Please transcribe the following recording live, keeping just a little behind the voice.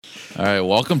All right,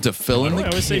 welcome to Phil and the I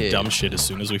always say Kid. dumb shit as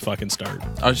soon as we fucking start.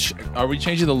 Are we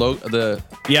changing the logo?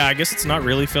 Yeah, I guess it's not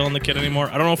really Phil and the Kid anymore.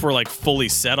 I don't know if we're like fully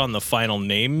set on the final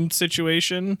name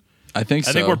situation. I think so.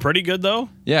 I think we're pretty good though.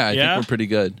 Yeah, I think we're pretty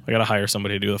good. I gotta hire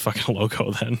somebody to do the fucking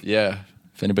logo then. Yeah,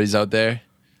 if anybody's out there,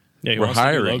 Yeah, we're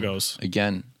hiring logos.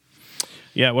 again.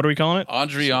 Yeah, what are we calling it?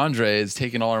 Andre is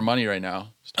taking all our money right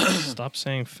now. Stop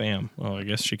saying fam. Oh, I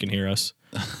guess she can hear us.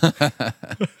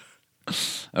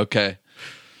 Okay,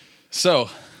 so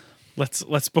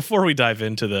Let's before we dive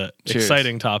into the Cheers.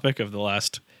 exciting topic of the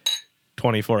last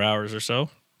 24 hours or so,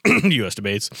 U.S.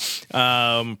 debates.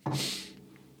 Yeah,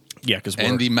 because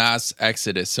and the mass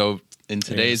exodus. So in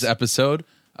today's episode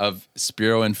of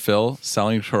Spiro and Phil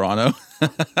selling Toronto,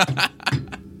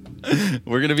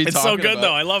 we're gonna be it's talking so good about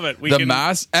though. I love it. the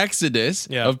mass exodus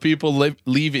Yeah. of people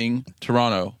leaving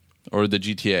Toronto or the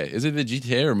GTA. Is it the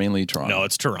GTA or mainly Toronto? No,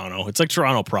 it's Toronto. It's like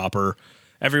Toronto proper.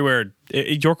 Everywhere,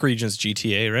 York Region's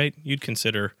GTA, right? You'd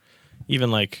consider even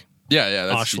like yeah,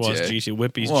 that's Oshawa's GTA. GTA,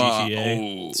 Whippy's Well,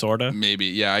 GTA, sorta. Maybe,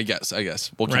 yeah. I guess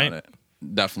we'll count Right? it.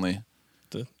 Definitely.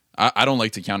 The- I don't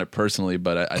like to count it personally,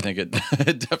 but I think it,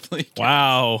 it definitely.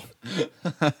 Wow,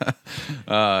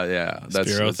 Yeah.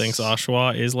 Spiro thinks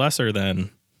Oshawa is lesser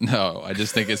than. No, I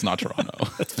just think it's not Toronto.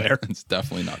 That's fair. It's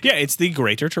definitely not. Yeah, it's the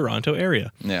Greater Toronto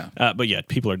area. Yeah. But yeah,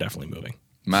 people are definitely moving.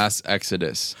 Mass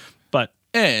exodus But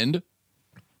and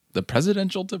the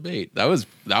presidential debate. That was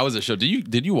a show.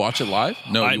 Did you watch it live?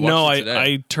 No, you watched it today.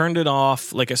 I turned it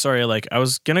off. Like, I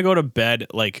was gonna go to bed.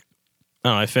 Like, I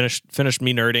don't know, I finished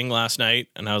me nerding last night,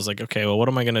 and I was like, okay, well, what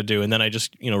am I gonna do? And then I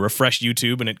just refreshed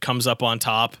YouTube, and it comes up on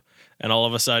top, and all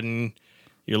of a sudden,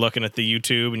 you're looking at the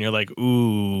YouTube, and you're like,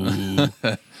 ooh,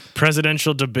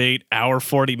 presidential debate, hour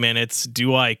 40 minutes.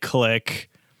 Do I click?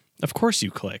 Of course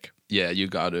you click. Yeah, you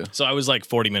got to. So I was like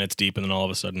 40 minutes deep, and then all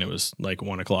of a sudden it was like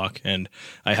 1:00, and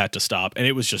I had to stop, and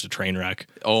it was just a train wreck.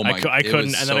 Oh my! I couldn't,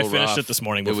 was and then I so finished rough. it this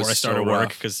morning It before was I started so work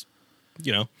rough. because,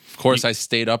 Of course, I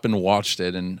stayed up and watched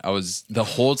it, and the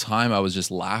whole time I was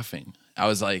just laughing. I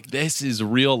was like, "This is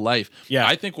real life." Yeah.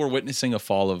 I think we're witnessing a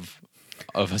fall of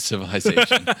a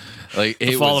civilization. Like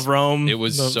the fall of Rome. It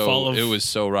was the fall of- it was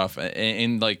so rough,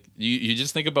 and like you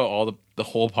just think about all the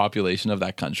whole population of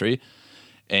that country,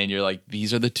 and you're like,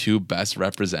 these are the two best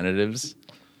representatives.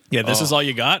 Yeah, this is all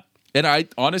you got. And I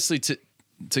honestly,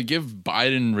 to give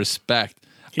Biden respect,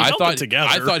 He held it together.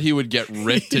 I thought he would get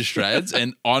ripped to shreds.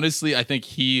 And honestly, I think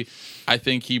he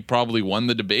probably won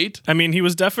the debate. I mean, he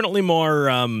was definitely more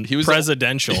was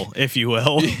presidential, if you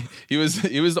will. He was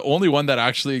the only one that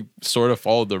actually sort of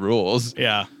followed the rules.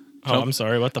 Yeah. Oh, I'm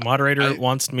sorry. What, the moderator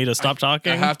wants me to stop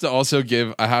talking? I have to also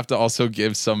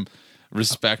give some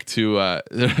respect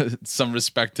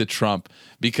to Trump,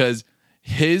 because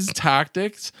his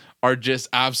tactics are just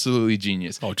absolutely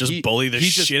genius. Oh, just bully the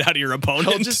shit out of your opponent.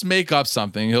 He'll just make up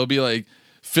something. He'll be like,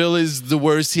 Phil is the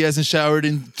worst. He hasn't showered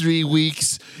in 3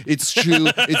 weeks. It's true.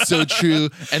 It's so true.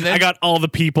 And then I got all the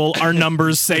people. Our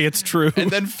numbers say it's true.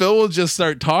 And then Phil will just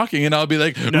start talking, and I'll be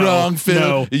like, No, wrong, Phil.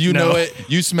 no, You no. know it.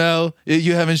 You smell.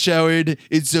 You haven't showered.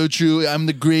 It's so true. I'm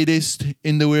the greatest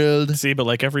in the world. See, but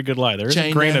like every good lie, there's a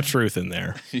China. grain of truth in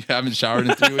there. You haven't showered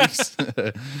in 3 weeks?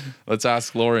 Let's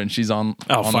ask Lauren. She's on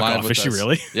Oh, fuck live off. with Is she us.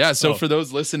 really? Yeah, so Oh. for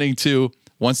those listening too,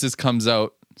 once this comes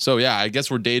out, so yeah, I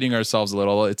guess we're dating ourselves a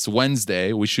little. It's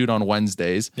Wednesday. We shoot on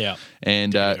Wednesdays. Yeah.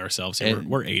 And Ourselves here. and-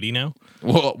 We're 80 now.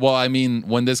 Well, I mean,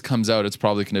 when this comes out, it's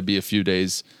probably going to be a few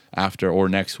days after or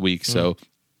next week. So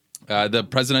the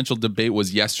presidential debate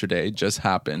was yesterday, just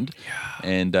happened. Yeah.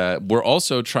 And we're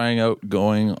also trying out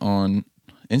going on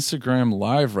Instagram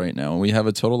Live right now. And we have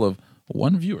a total of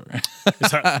 1 viewer.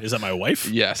 Is that my wife?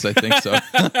 Yes, I think so.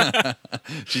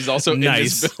 She's also Nice. in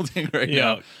this building right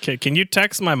Yeah. Can you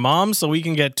text my mom so we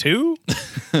can get 2?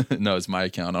 now. No, it's my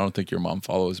account. I don't think your mom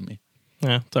follows me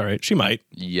Yeah, it's all right. She might.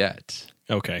 yet.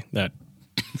 Okay, that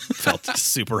felt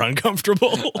super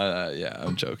uncomfortable. Yeah,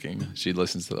 I'm joking. She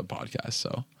listens to the podcast,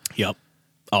 so. Yep.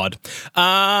 Odd.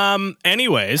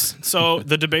 Anyways, so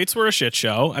the debates were a shit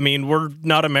show. I mean, we're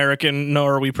not American,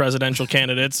 nor are we presidential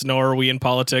candidates, nor are we in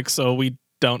politics, so we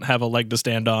don't have a leg to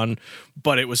stand on.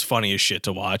 But it was funny as shit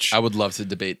to watch I at would love to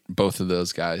debate both of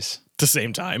those guys. the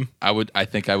same time. I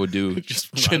think I would do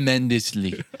Just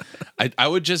tremendously. I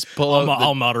would just pull out.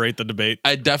 I'll moderate the debate.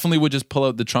 I definitely would just pull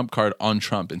out the Trump card on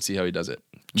Trump and see how he does it.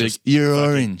 Be Just like, you're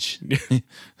orange.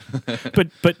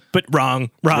 But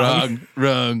wrong.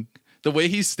 Wrong. The way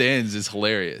he stands is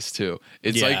hilarious too.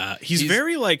 It's Yeah, like he's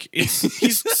very like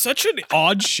he's such an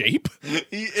odd shape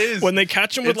he is when they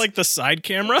catch him with It's- like the side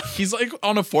camera. he's like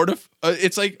on a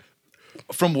it's like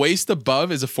from waist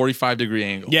above is a 45-degree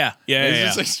angle. Yeah.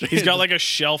 It's just like He's got like a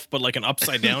shelf, but like an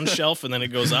upside down shelf, and then it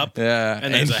goes up. Yeah,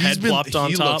 And there's a head plopped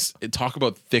on top. Talk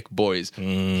about thick boys.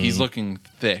 He's looking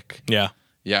thick. Yeah.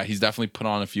 Yeah, he's definitely put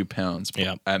on a few pounds.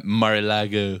 Yeah. At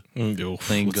Mar-a-Lago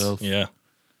playing golf. Yeah.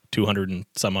 200 and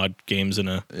some odd games in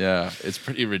a. Yeah, it's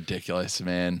pretty ridiculous,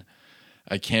 man.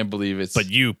 I can't believe it's. But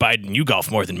you, Biden, you golf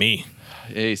more than me.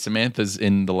 Hey, Samantha's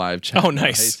in the live chat. Oh,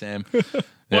 nice. Hey, Sam.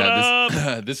 What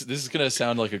up? This is gonna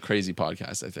sound like a crazy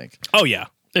podcast, I think. Oh yeah,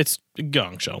 it's a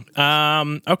gong show.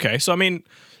 Okay, so I mean,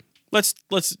 let's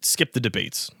skip the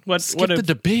debates. Skip the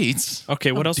debates.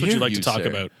 Okay, what How else would you dare like to talk sir?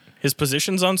 about? His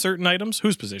positions on certain items?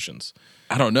 Whose positions?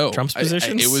 I don't know. Trump's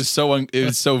positions? It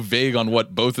was so vague on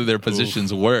what both of their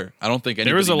positions were. I don't think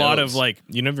anybody There was a lot knows. of like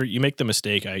you make the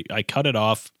mistake. I cut it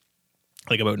off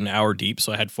like about an hour deep,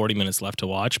 so I had 40 minutes left to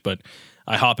watch, but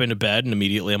I hop into bed and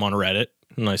immediately I'm on Reddit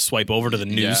and I swipe over to the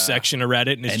news section of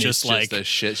Reddit and it's just like a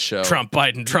shit show. Trump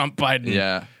Biden.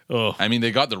 Yeah. Oh. I mean, they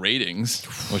got the ratings,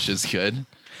 which is good.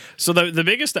 So the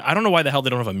biggest I don't know why the hell they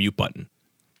don't have a mute button.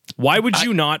 Why would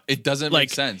you not? It doesn't like, make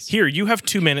sense. Here, you have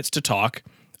 2 minutes to talk.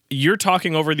 You're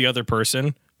talking over the other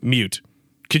person. Mute.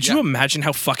 Could you imagine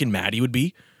how fucking mad he would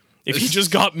be if he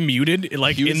just got muted?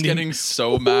 Like He was getting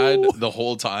so mad the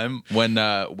whole time when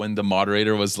the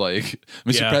moderator was like,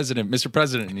 Mr.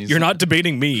 President, and he's You're not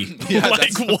debating me. Yeah,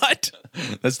 like what?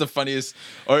 That's the funniest.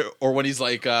 Or when he's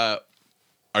like,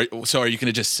 are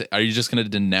you just gonna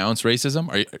denounce racism?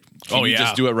 Can you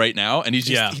just do it right now? And he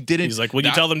didn't. He's like, will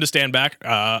you tell them to stand back?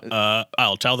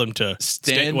 I'll tell them to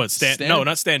stand. No,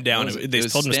 not stand down. They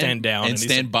told him to stand down and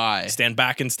stand by. Stand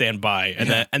back and stand by.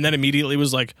 And then immediately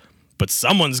was like, but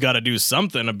someone's got to do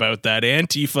something about that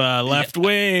Antifa left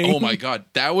wing. Oh my god,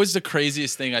 that was the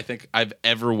craziest thing I think I've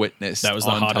ever witnessed. That was the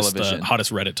on television.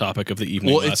 hottest Reddit topic of the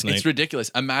evening last night. It's ridiculous.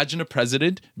 Imagine a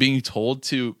president being told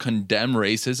to condemn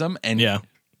racism and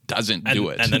doesn't do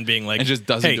it, and then being like, and just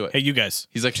doesn't do it. Hey, you guys,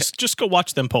 he's like, just go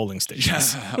watch them polling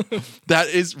stations. That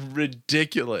is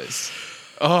ridiculous.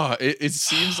 Oh, it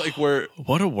seems like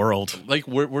what a world. Like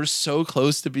we're so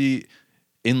close to be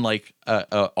in like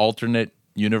a alternate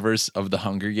universe of the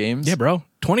Hunger Games. Yeah, bro.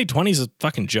 2020 is a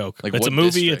fucking joke. Like, it's a what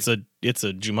movie. district? It's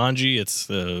a Jumanji. It's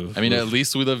the. I mean, at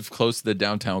least we live close to the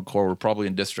downtown core. We're probably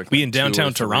in District. We in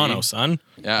downtown Toronto, son.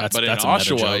 Yeah, but in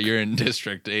Oshawa, you're in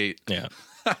District 8. Yeah.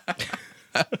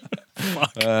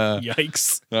 Fuck.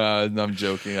 Yikes. I'm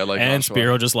joking. I like. And Oshawa.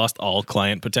 Spiro just lost all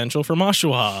client potential from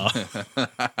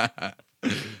Oshawa.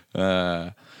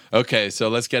 Okay, so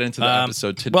let's get into the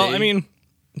episode today. Well, I mean,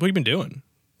 what have you been doing?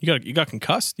 You got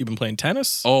concussed? You've been playing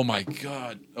tennis? Oh my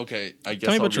god. Okay, I guess. Tell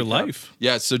me I'll about your recap. life.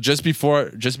 Yeah. So just before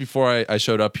I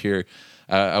showed up here,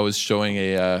 I was showing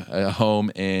a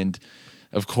home, and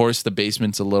of course the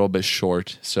basement's a little bit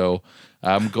short. So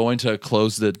I'm going to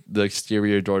close the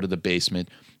exterior door to the basement,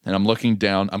 and I'm looking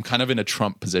down. I'm kind of in a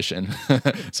Trump position,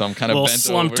 so I'm kind of bent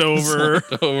slumped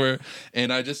over,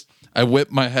 and I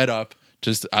whipped my head up.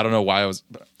 Just I don't know why I was.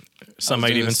 Some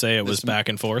might even say it was back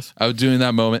and forth. I was doing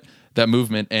that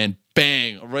movement, and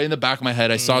bang, right in the back of my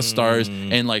head, I saw stars,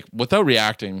 and like without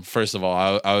reacting, first of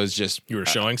all, I was just. You were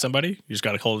showing somebody? You just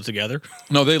got to hold it together?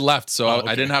 No, they left, so okay.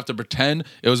 I didn't have to pretend.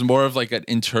 It was more of like an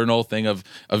internal thing of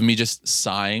me just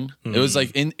sighing. It was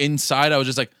like inside, I was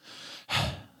just like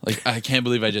I can't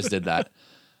believe I just did that.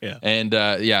 Yeah. And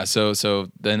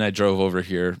so then I drove over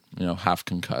here, half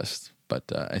concussed, but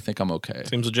I think I'm okay.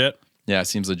 Seems legit. Yeah, it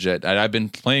seems legit. I've been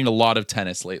playing a lot of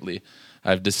tennis lately.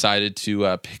 I've decided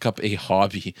to pick up a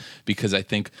hobby because I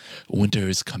think winter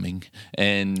is coming,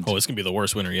 and it's gonna be the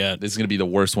worst winter yet. this is gonna be the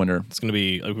worst winter. It's gonna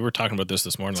be like we were talking about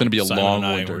this morning. It's gonna be a long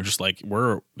winter. We're just like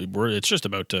we're it's just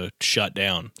about to shut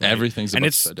down. Right? Everything's and about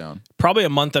it's to shut down. Probably a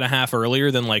month and a half earlier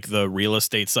than like the real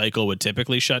estate cycle would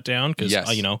typically shut down because Yes.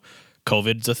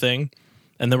 COVID's a thing.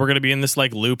 And then we're going to be in this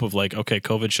like loop of like, okay,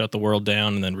 COVID shut the world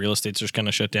down, and then real estate's just kind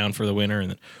of shut down for the winter, and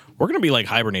then we're going to be like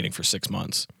hibernating for 6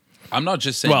 months. I'm not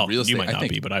just saying real estate. You might not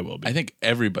be, but I will be. I think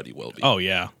everybody will be. Oh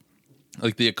yeah,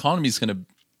 like the economy's going to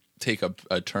take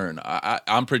a turn.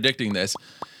 I'm predicting this.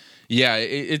 Yeah,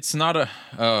 it's not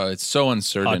it's so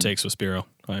uncertain. hot takes with Spiro.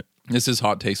 Right. This is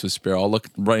hot takes with Spiro. I'll look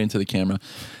right into the camera.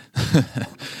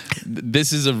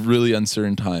 This is a really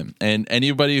uncertain time, and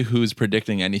anybody who's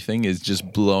predicting anything is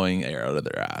just blowing air out of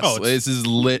their ass. Oh, this is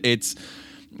lit.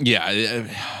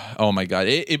 Oh my god,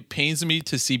 it pains me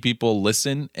to see people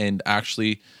listen and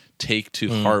actually take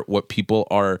to heart what people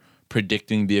are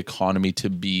predicting the economy to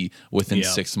be within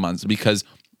 6 months, because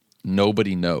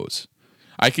nobody knows.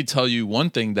 I could tell you one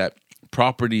thing, that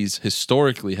properties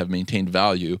historically have maintained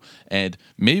value, and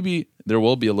maybe there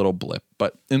will be a little blip,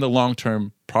 but in the long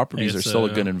term, properties are still a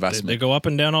good investment. They go up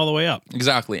and down all the way up.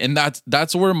 Exactly. And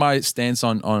that's where my stance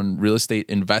on real estate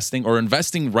investing or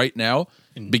investing right now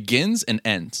begins and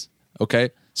ends.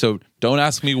 Okay. So don't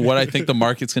ask me what I think the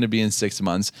market's going to be in 6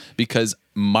 months, because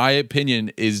my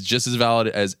opinion is just as valid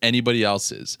as anybody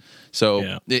else's.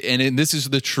 So, and this is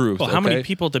the truth. Well, how many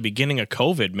people at the beginning of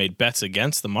COVID made bets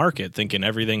against the market, thinking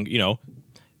everything, you know,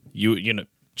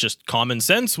 just common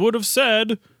sense would have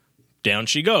said, down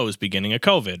she goes, beginning of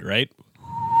COVID, right?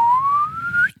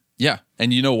 Yeah.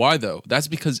 And you know why, though? That's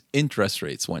because interest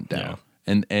rates went down.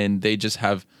 And they just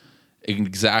have an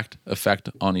exact effect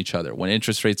on each other. When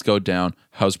interest rates go down,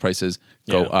 house prices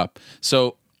go up.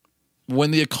 So when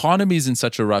the economy is in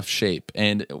such a rough shape,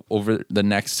 and over the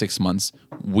next 6 months,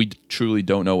 we truly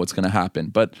don't know what's going to happen.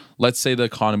 But let's say the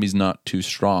economy is not too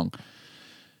strong.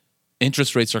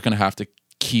 Interest rates are going to have to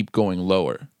keep going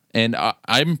lower. And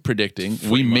I'm predicting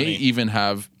we may even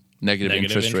have negative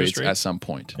interest rates at some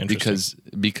point,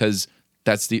 because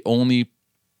that's the only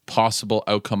possible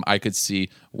outcome I could see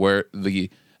where the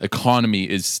economy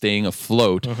is staying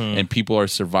afloat and people are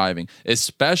surviving,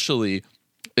 especially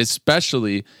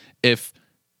if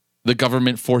the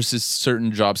government forces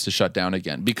certain jobs to shut down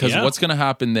again. Because what's going to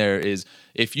happen there is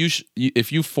if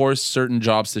you force certain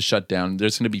jobs to shut down,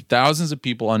 there's going to be thousands of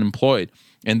people unemployed.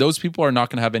 And those people are not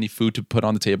going to have any food to put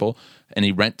on the table,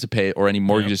 any rent to pay, or any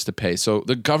mortgages to pay. So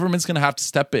the government's going to have to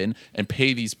step in and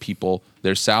pay these people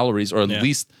their salaries, or at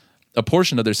least a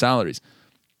portion of their salaries.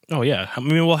 Oh, yeah. I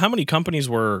mean, well, how many companies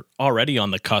were already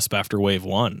on the cusp after wave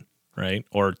one, right?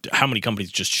 Or how many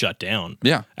companies just shut down?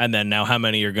 Yeah. And then now how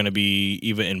many are going to be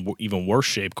even worse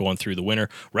shape going through the winter?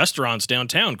 Restaurants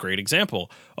downtown, great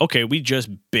example. Okay, we just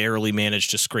barely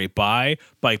managed to scrape by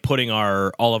putting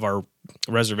all of our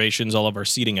reservations, all of our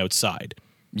seating outside.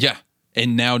 Yeah.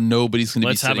 And now nobody's going to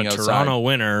be sitting outside. Let's have a Toronto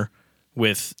winter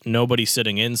with nobody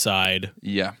sitting inside.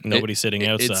 Yeah. Nobody sitting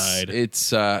outside.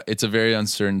 It's a very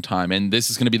uncertain time. And this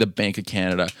is going to be the Bank of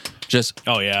Canada.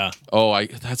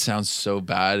 That sounds so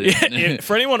bad.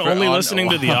 For anyone only listening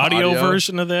to the audio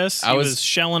version of this, I was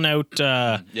shelling out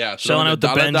the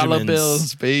Benjamins. Dollar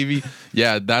bills, baby.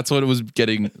 Yeah, that's what it was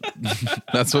getting.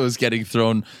 That's what was getting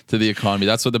thrown to the economy.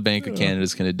 That's what the Bank of Canada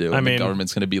is going to do. The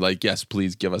government's going to be like, yes,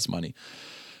 please give us money.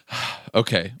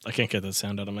 Okay. I can't get that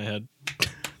sound out of my head.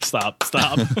 Stop.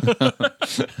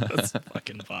 That's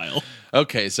fucking vile.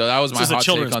 Okay, so that was my hot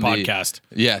children's take on podcast.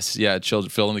 Yes, children,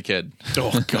 Phil and the Kid.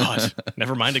 Oh God,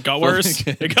 never mind. It got worse.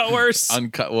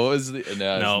 Uncut. What was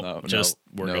the?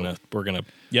 We're gonna.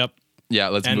 Yep. Yeah,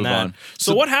 let's move on.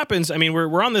 So what happens? I mean,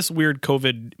 we're on this weird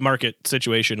COVID market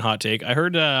situation. Hot take. I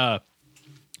heard it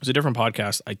was a different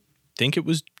podcast. I think it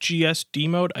was GSD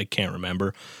Mode. I can't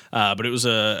remember. But it was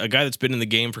a guy that's been in the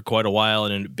game for quite a while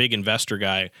and a big investor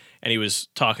guy. And he was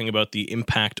talking about the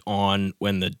impact on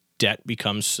when the debt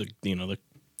becomes, the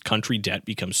country debt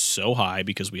becomes so high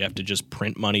because we have to just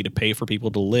print money to pay for people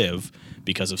to live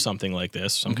because of something like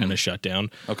this, some kind of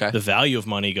shutdown. Okay. The value of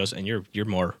money goes, and you're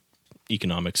more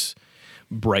economics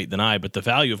bright than I, but the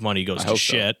value of money goes to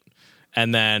shit. So.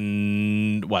 And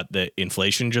then the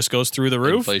inflation just goes through the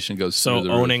roof. Inflation goes through the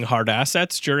roof. So owning hard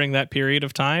assets during that period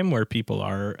of time where people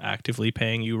are actively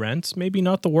paying you rents, maybe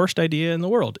not the worst idea in the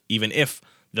world, even if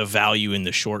the value in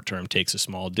the short term takes a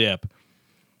small dip.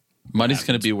 Money's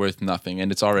going to be worth nothing,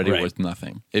 and it's already worth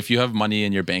nothing. If you have money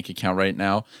in your bank account right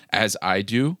now, as I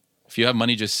do, if you have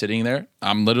money just sitting there,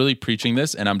 I'm literally preaching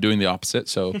this, and I'm doing the opposite.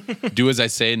 So do as I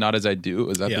say, not as I do.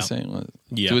 Is that the saying?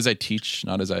 Yeah. Do as I teach,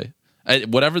 not as I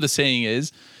whatever the saying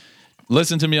is,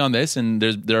 listen to me on this, and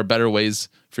there are better ways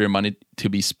for your money to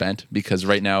be spent, because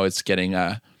right now it's getting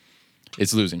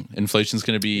it's losing. Inflation's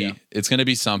going to be it's going to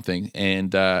be something,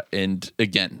 and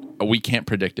again, we can't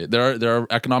predict it. There are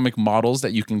economic models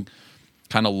that you can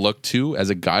kind of look to as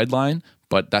a guideline,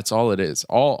 but that's all it is.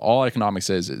 All economics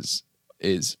is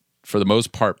for the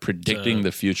most part predicting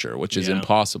the future, which is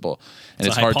impossible, and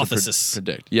it's hard to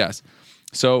predict. Yes.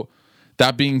 So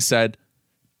that being said,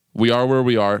 we are where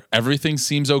we are. Everything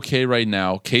seems okay right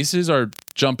now. Cases are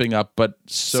jumping up, but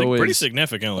pretty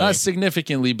significantly. Not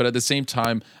significantly, but at the same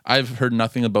time, I've heard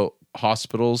nothing about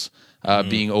hospitals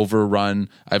being overrun.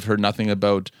 I've heard nothing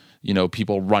about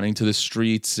people running to the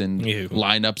streets and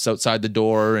lineups outside the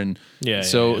door, and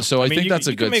so I think that's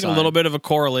a good sign. You can make a little bit of a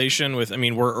correlation with. I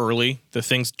mean, we're early. The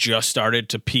things just started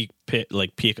to peak.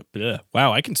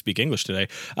 Wow, I can speak English today.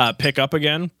 Pick up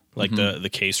again. Like the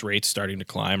case rates starting to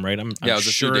climb, right? I'm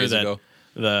sure that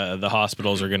the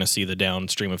hospitals are going to see the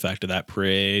downstream effect of that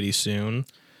pretty soon.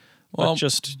 Well, but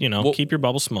just keep your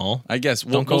bubble small. I guess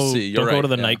we'll see. Don't go to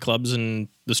the nightclubs and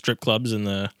the strip clubs and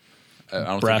the I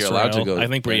don't Brass think you're allowed rail. to go. I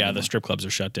think, there the anymore. strip clubs are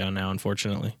shut down now,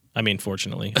 unfortunately. I mean,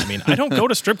 fortunately. I mean, I don't go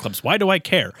to strip clubs. Why do I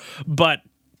care? But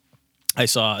I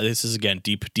saw, this is again,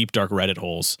 deep, dark Reddit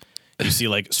holes. You see,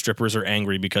 like, strippers are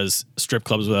angry because strip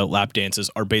clubs without lap dances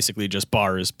are basically just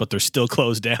bars, but they're still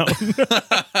closed down.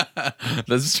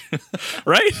 That's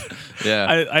Right?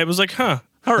 yeah. I was like, huh,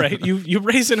 all right, you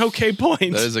raise an okay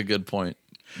point. That is a good point.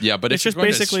 Yeah, but It's if just you're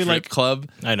going basically to a strip like- club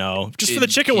I know. Just for in the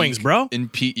chicken wings, peak- bro. In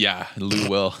yeah, Lou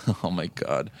will. Oh my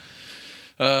god.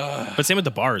 But same with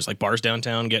the bars, like bars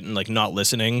downtown getting like not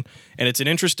listening. And it's an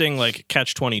interesting like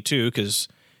catch-22 because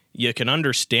you can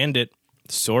understand it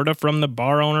sort of from the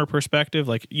bar owner perspective.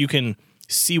 Like you can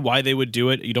see why they would do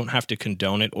it. You don't have to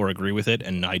condone it or agree with it.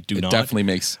 And I do It not. definitely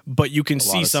makes But you can lot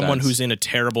see of someone sense. who's in a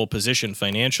terrible position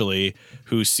financially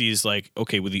who sees like,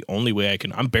 okay, well, the only way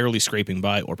I'm barely scraping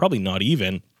by, or probably not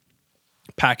even,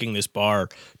 packing this bar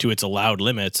to its allowed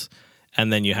limits.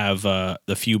 And then you have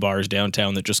the few bars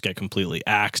downtown that just get completely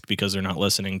axed because they're not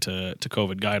listening to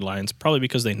COVID guidelines, probably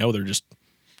because they know they're just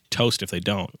toast if they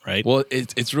don't, right? Well,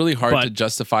 it's really hard But to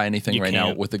justify anything you right now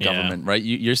can't- with the yeah. government, right?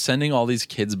 You're sending all these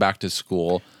kids back to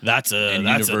school. That's a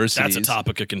universities.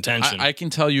 topic of contention. I can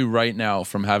tell you right now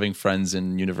from having friends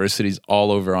in universities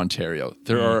all over Ontario,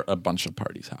 there are a bunch of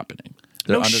parties happening.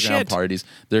 They're No underground shit. parties.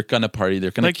 They're gonna party.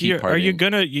 They're gonna like, keep partying. are you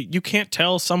gonna? You can't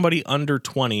tell somebody under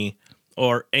 20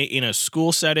 or in a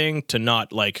school setting to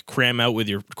not like cram with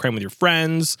your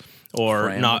friends or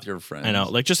Cram not with your friends. I know,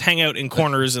 like just hang out in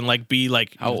corners and like be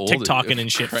like How old are you? TikToking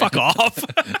and shit. Cram. Fuck off.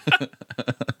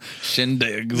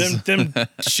 Shindigs? them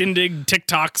shindig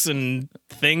TikToks and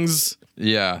things.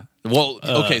 Yeah. Well,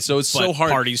 okay, so it's so but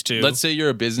hard. parties too. Let's say you're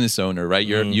a business owner, right?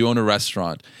 You own a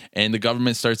restaurant, and the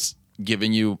government starts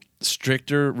giving you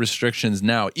stricter restrictions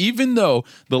now, even though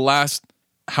the last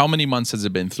how many months has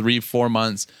it been? 3-4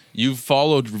 months. You've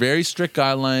followed very strict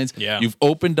guidelines. Yeah. You've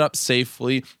opened up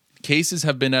safely. Cases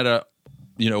have been at a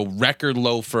record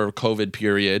low for COVID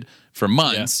period for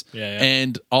months. Yeah.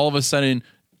 And all of a sudden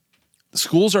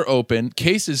schools are open,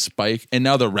 cases spike, and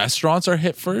now the restaurants are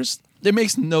hit first. It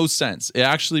makes no sense. It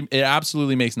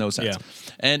absolutely makes no sense.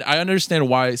 Yeah. And I understand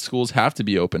why schools have to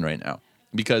be open right now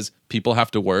because people have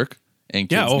to work and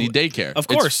kids need daycare. Of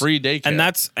course. It's free daycare. And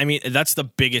that's the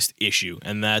biggest issue.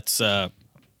 And that's well,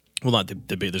 not the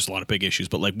big, there's a lot of big issues,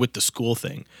 but like with the school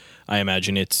thing, I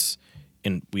imagine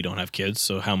and we don't have kids,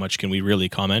 so how much can we really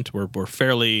comment? We're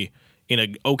fairly in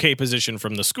an okay position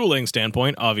from the schooling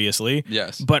standpoint, obviously.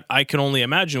 Yes. But I can only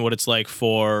imagine what it's like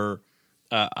for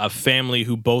a family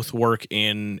who both work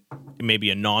in maybe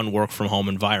a non-work from home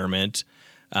environment,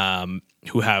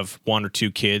 who have one or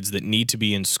two kids that need to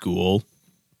be in school.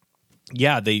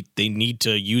 Yeah, they need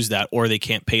to use that, or they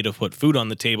can't pay to put food on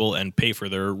the table and pay for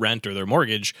their rent or their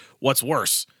mortgage. What's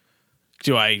worse?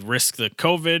 Do I risk the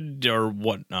COVID or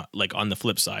whatnot, like on the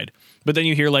flip side? But then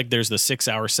you hear like there's the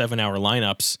 6-hour, 7-hour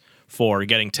lineups for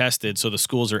getting tested. So the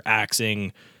schools are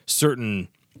axing certain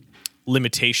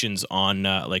limitations on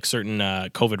like certain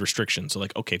COVID restrictions. So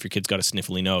like, okay, if your kid's got a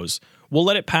sniffly nose, we'll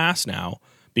let it pass now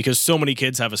because so many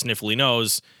kids have a sniffly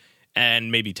nose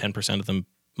and maybe 10% of them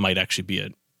might actually be a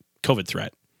COVID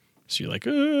threat. So you're like,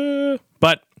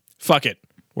 but fuck it.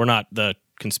 We're not the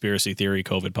conspiracy theory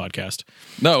COVID podcast.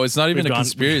 No, it's not even We've a gone-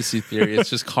 conspiracy theory. It's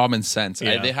just common sense.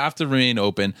 Yeah. They have to remain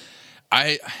open.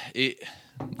 I've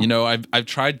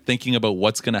tried thinking about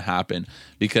what's going to happen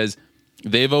because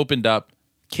they've opened up,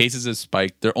 cases have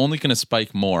spiked. They're only going to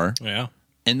spike more. Yeah.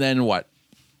 And then what?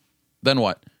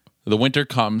 The winter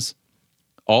comes.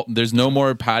 There's no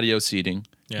more patio seating.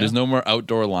 Yeah. There's no more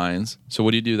outdoor lines. So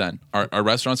what do you do then? Are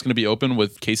restaurants going to be open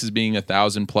with cases being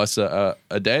 1,000 plus a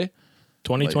day?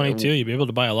 2022, you'll be able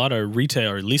to buy a lot of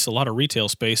retail, or at least a lot of retail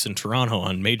space in Toronto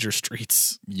on major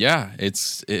streets. Yeah, and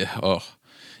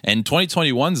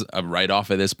 2021's a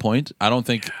write-off at this point. I don't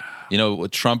think,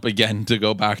 with Trump again, to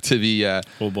go back to the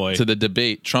Oh, boy. to the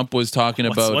debate. Trump was talking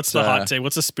about What's the hot take?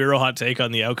 What's the Spiro hot take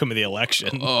on the outcome of the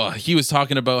election? he was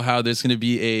talking about how there's going to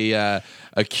be a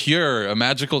cure, a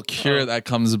magical cure that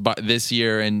comes by this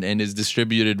year and is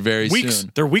distributed very Weeks.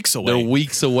 soon. They're weeks away. They're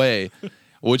weeks away,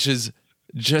 which is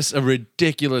just a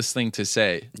ridiculous thing to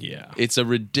say. Yeah. It's a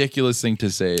ridiculous thing to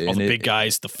say. All the big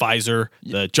guys, the Pfizer,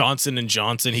 the Johnson &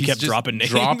 Johnson. He He's kept just dropping names.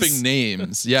 Dropping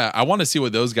names. Yeah, I want to see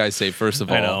what those guys say first of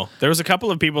all. I know. There was a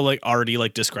couple of people like already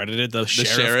like discredited the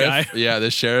sheriff guy. Yeah,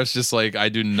 the sheriff's just like, I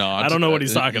do not. I don't know what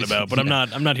he's talking about, but I'm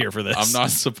not here for this. I'm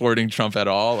not supporting Trump at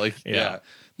all. Like, yeah.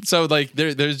 So like,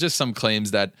 there's just some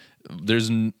claims that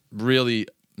there's really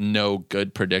no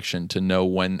good prediction to know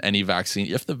when any vaccine,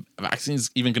 if the vaccine is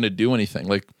even going to do anything.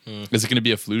 Like, is it going to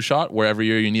be a flu shot where every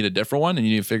year you need a different one and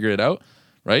you need to figure it out,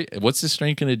 right? What's this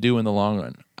strain going to do in the long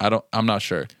run? I'm not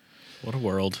sure. What a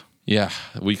world. Yeah,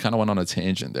 we kind of went on a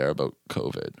tangent there about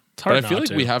COVID. It's hard But I feel not like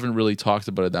to. we haven't really talked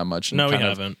about it that much. And No, we kind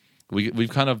of- haven't. We've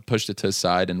kind of pushed it to the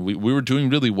side, and we were doing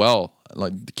really well.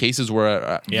 Like the cases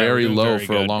were Yeah, very we're doing low very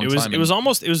for a good. long time. It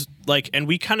was like, and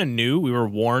we kind of knew, we were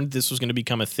warned this was going to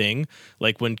become a thing.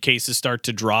 Like when cases start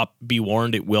to drop, be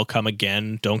warned it will come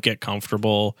again. Don't get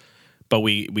comfortable. But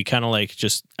we kind of like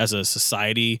just as a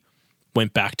society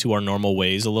went back to our normal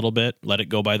ways a little bit, let it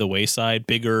go by the wayside.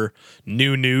 Bigger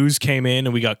new news came in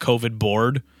and we got COVID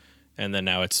bored. And then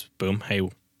now it's boom. Hey,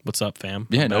 what's up, fam?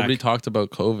 Yeah, I'm nobody back. talked about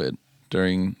COVID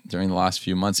during the last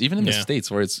few months, even in the Yeah. States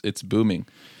where it's booming.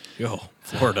 Yo,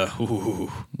 Florida.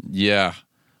 Ooh. Yeah,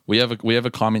 we have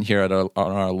a comment here on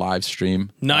our live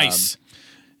stream. Nice.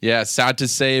 Yeah, sad to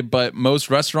say, but most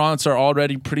restaurants are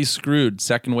already pretty screwed,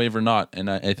 second wave or not, and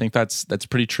I think that's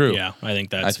pretty true. Yeah, I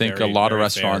think that's I think very, a lot of very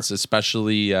restaurants, fair.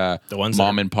 especially The ones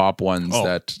mom that are- and pop ones Oh.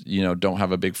 that don't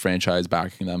have a big franchise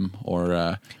backing them,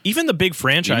 or Even the big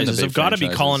franchises big have got to be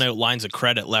franchises. calling out lines of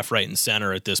credit left, right, and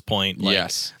center at this point. Like,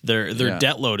 Yes. their Yeah.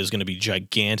 debt load is going to be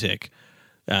gigantic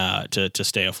to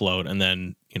stay afloat, and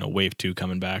then wave 2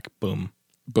 coming back, boom,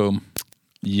 boom,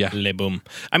 yeah, le boom.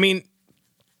 I mean,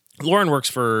 Lauren works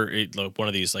for one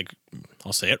of these, like,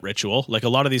 I'll say it, Ritual. Like a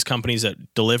lot of these companies that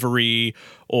delivery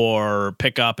or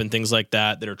pickup and things like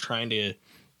that are trying to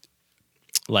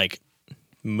like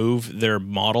move their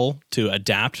model to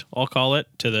adapt, I'll call it,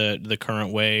 to the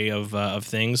current way of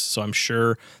things. So I'm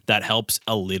sure that helps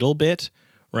a little bit,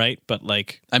 right? But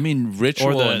like, I mean,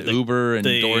 Ritual and Uber and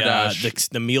DoorDash,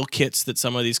 the meal kits that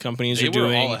some of these companies they are were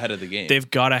doing, all ahead of the game. they've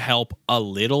got to help a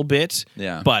little bit.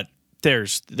 Yeah. But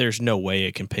there's no way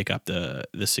it can pick up the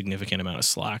significant amount of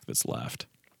slack that's left.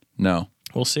 No,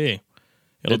 We'll see.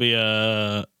 It'll be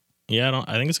I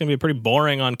think it's gonna be pretty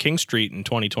boring on King Street in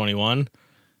 2021,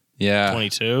 yeah,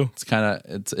 22. it's kind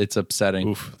of it's upsetting.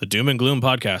 Oof, the doom and gloom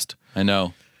podcast. I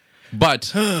know.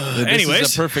 But this Anyways.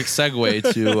 is a perfect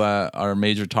segue to our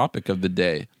major topic of the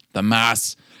day, the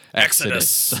mass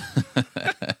exodus.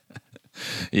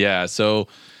 Yeah, so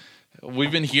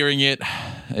we've been hearing it.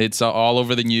 It's all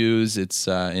over the news. It's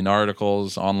in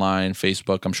articles, online,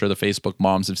 Facebook. I'm sure the Facebook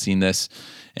moms have seen this.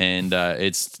 And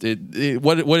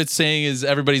what it's saying is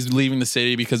everybody's leaving the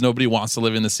city because nobody wants to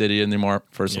live in the city anymore.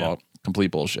 First of Yeah. all,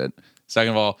 complete bullshit.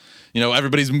 Second of all,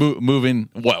 everybody's moving.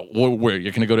 What? Where?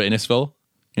 You're going to go to Innisfil?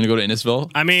 You're going to go to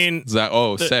Innisfil? I mean, Is that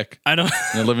sick? I don't.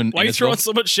 You're living Why are you Innisfil? throwing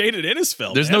so much shade at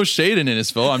Innisfil? There's man? no shade in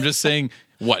Innisfil. I'm just saying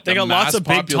what They the got lots mass of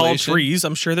big tall population- trees.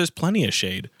 I'm sure there's plenty of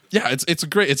shade. Yeah, it's a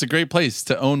great place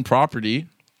to own property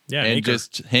Yeah, and Acre.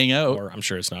 just hang out. Or I'm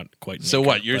sure it's not quite. an So acre,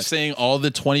 what? You're but- saying all the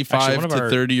Actually, 25 one of to our-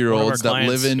 30 year one of our olds that live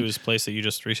clients in whose place that you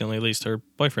just recently leased, her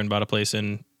boyfriend bought a place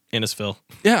in Innisfil.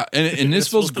 yeah, and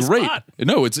Innisfil's Innisfil's the great. spot.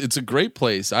 No, it's a great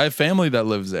place. I have family that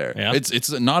lives there. Yeah.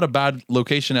 It's not a bad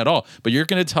location at all. But you're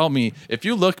gonna tell me if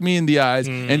you look me in the eyes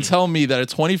and tell me that a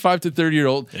 25 to 30 year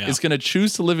old Yeah. is gonna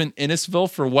choose to live in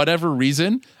Innisfil for whatever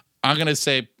reason, I'm gonna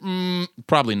say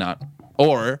probably not,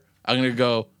 or I'm gonna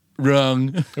go wrong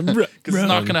because it's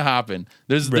not gonna happen.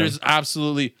 There's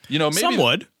absolutely maybe Some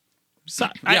would.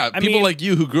 yeah, I people mean, like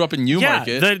you who grew up in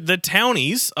Newmarket. the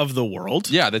townies of the world.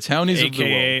 Yeah, the townies of the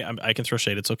world. AKA, I can throw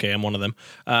shade. It's okay. I'm one of them.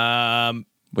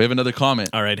 We have another comment.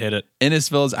 All right, hit it.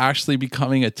 Innisfil is actually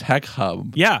becoming a tech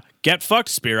hub. Yeah, get fucked,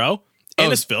 Spiro. Oh.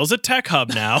 Innisfil's a tech hub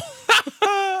now.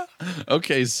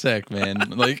 Okay, sick,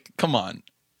 man. Like, come on.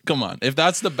 If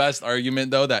that's the best argument,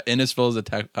 though, that Innisfil is a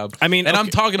tech hub. I mean, and I'm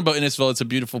okay. talking about Innisfil. It's a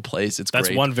beautiful place. It's That's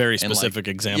great. one very And, like, specific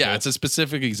example. Yeah, it's a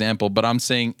specific example, but I'm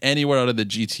saying anywhere out of the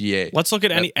GTA. Let's look at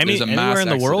there's a anywhere mass in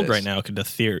the world exodus. right now could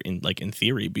in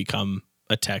theory become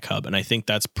a tech hub, and I think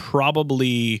that's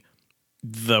probably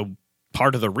the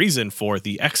part of the reason for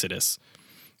the exodus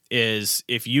is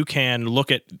if you can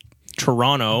look at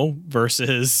Toronto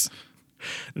versus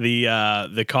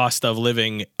the cost of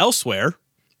living elsewhere.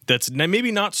 That's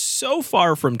maybe not so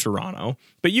far from Toronto,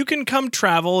 but you can come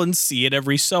travel and see it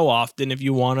every so often if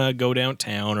you want to go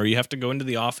downtown or you have to go into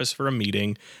the office for a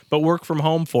meeting, but work from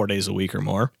home 4 days a week or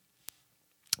more.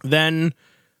 Then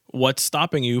what's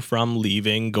stopping you from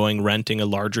leaving, going renting a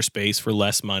larger space for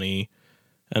less money?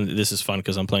 And this is fun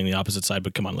because I'm playing the opposite side,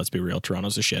 but come on, let's be real.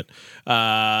 Toronto's a shit.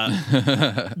 But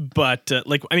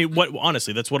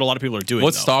honestly, that's what a lot of people are doing.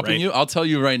 What's though, stopping right? you? I'll tell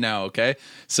you right now, okay?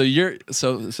 So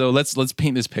let's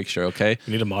paint this picture, okay?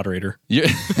 You need a moderator. You're,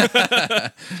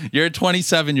 you're a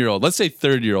 27-year-old. Let's say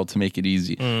 30-year-old to make it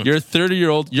easy. You're a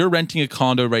 30-year-old. You're renting a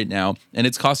condo right now, and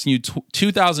it's costing you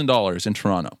 $2,000 in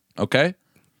Toronto, okay?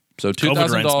 So COVID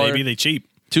rents, $2,000 maybe they cheap.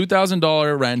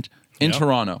 $2,000 rent in Yep.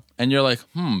 Toronto, and you're like,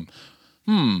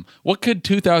 what could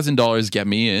 $2,000 get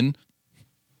me in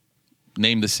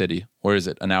Name the city. Where is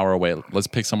it? An hour away. Let's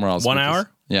pick somewhere else. 1 hour?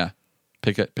 Yeah.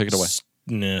 Pick it away.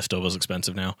 Nah, Stova's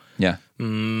expensive now. Yeah.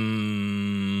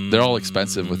 They're all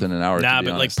expensive within an hour. Nah, to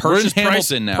be but honest. like We're in purchase price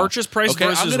Hamilton now. Purchase price okay,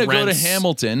 versus I'm gonna go to rents.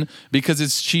 Hamilton because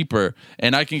it's cheaper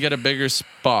and I can get a bigger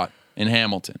spot in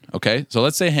Hamilton. Okay, so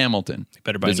let's say Hamilton.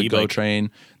 Better buy There's an a GO e-bike.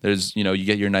 train. There's you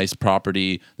get your nice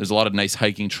property. There's a lot of nice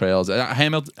hiking trails.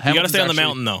 Hamilton. You got to stay on the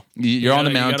mountain though. You're on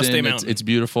the You gotta mountain. stay mountain. It's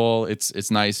beautiful.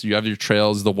 It's nice. You have your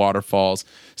trails, the waterfalls.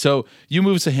 So you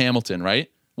move to Hamilton, right?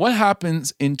 What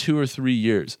happens in 2 or 3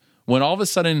 years when all of a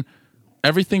sudden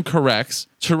everything corrects,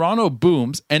 Toronto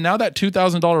booms, and now that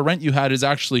 $2,000 rent you had is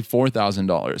actually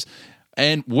 $4,000.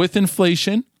 And with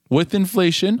inflation,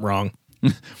 Wrong.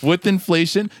 with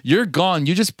inflation, you're gone.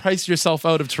 You just price yourself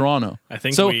out of Toronto. I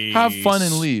think so. we Have fun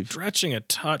and leave. Stretching a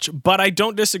touch, but I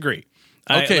don't disagree.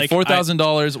 Okay,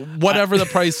 $4,000, whatever the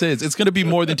price is, it's going to be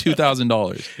more than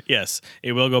 $2,000. Yes,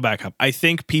 it will go back up. I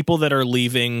think people that are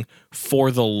leaving for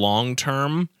the long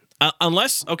term,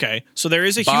 unless so there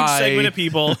is a huge Bye. segment of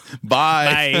people.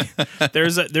 Bye. Bye.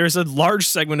 There's a large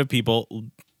segment of people,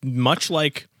 much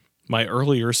like my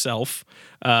earlier self,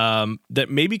 that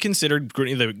maybe considered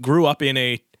that grew up in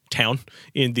a town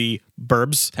in the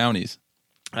burbs. Townies.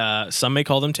 Some may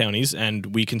call them townies,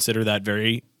 and we consider that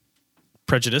very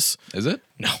prejudice. Is it?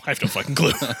 No, I have no fucking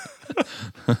clue.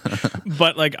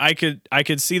 But like I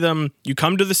could see them. You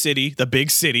come to the city, the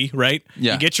big city, right?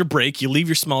 Yeah. You get your break, you leave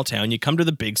your small town, you come to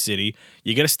the big city,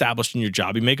 you get established in your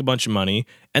job, you make a bunch of money,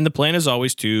 and the plan is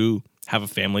always to have a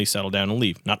family, settle down, and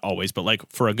leave. Not always, but like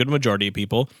for a good majority of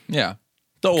people, Yeah.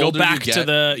 The go older back you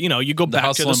to get, you go back to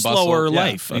hustle the and bustle. slower Yeah,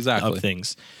 life exactly. of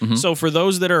things. So for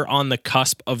those that are on the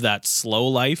cusp of that slow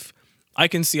life, I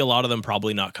can see a lot of them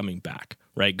probably not coming back,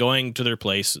 right? Going to their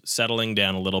place, settling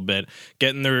down a little bit,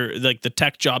 getting their like the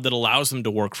tech job that allows them to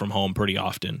work from home pretty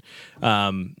often.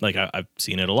 I've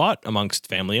seen it a lot amongst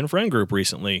family and friend group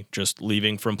recently, just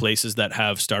leaving from places that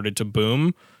have started to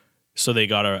boom. So they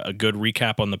got a good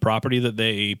recap on the property that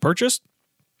they purchased,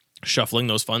 shuffling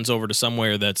those funds over to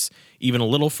somewhere that's even a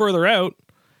little further out,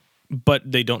 but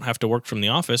they don't have to work from the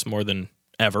office more than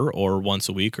ever or once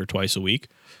a week or twice a week.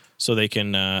 So they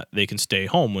can stay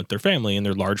home with their family in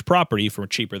their large property for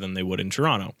cheaper than they would in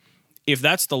Toronto. If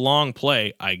that's the long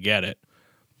play, I get it.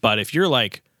 But if you're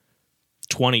like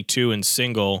 22 and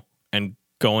single and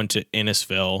going to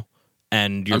Innisfil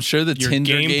and your, I'm sure the your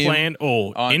Tinder game plan,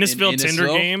 Innisfil Tinder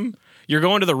Innisfil? game, you're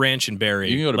going to the ranch in Barrie.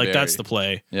 You can go to like Barrie. that's the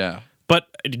play. Yeah. But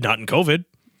not in COVID.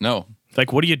 No.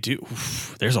 Like, what do you do?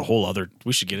 Oof, there's a whole other.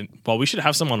 We should get in. Well, we should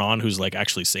have someone on who's like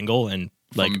actually single and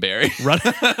like From Barrie. run.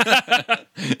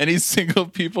 Any single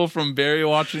people from Barrie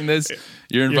watching this,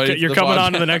 you're invited. You're to the coming podcast.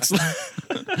 on to the next.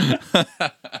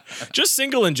 Just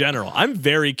single in general. I'm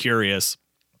very curious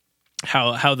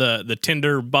how the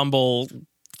Tinder, Bumble,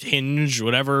 Hinge,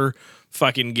 whatever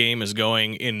fucking game is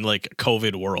going in like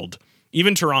COVID world.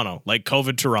 Even Toronto, like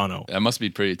COVID Toronto. That must be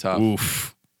pretty tough.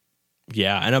 Oof.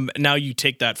 Yeah, and now you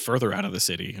take that further out of the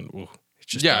city, and it's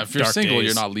just If you're dark single, days.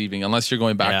 you're not leaving unless you're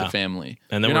going back Yeah. to family.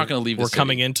 And then you're we're not going to leave. We're the city.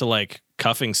 coming into like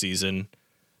cuffing season,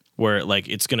 where like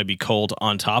it's going to be cold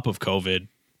on top of COVID.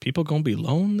 People going to be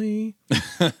lonely.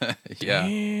 Yeah,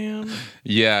 Damn.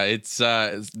 yeah. It's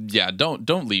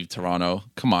Don't leave Toronto.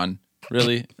 Come on,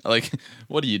 really? Like,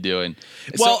 what are you doing?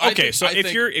 Well, I okay. So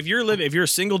if you're a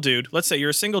single dude, let's say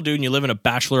you're a single dude and you live in a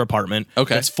bachelor apartment.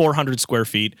 Okay. That's 400 square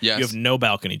feet. Yes. You have no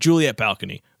balcony, Juliet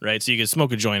balcony, right? So you can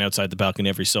smoke a joint outside the balcony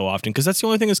every so often because that's the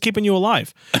only thing that's keeping you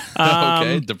alive.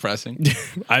 okay, depressing.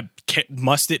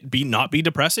 Must it not be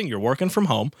depressing? You're working from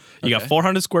home. You got Okay.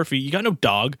 400 square feet. You got no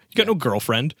dog. You got no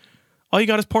girlfriend. All you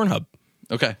got is Pornhub.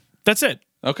 Okay, That's it.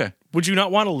 okay. Would you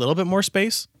not want a little bit more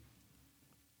space?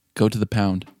 Go to the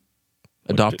pound.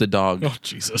 Adopt a dog. Oh,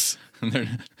 Jesus. They're-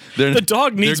 The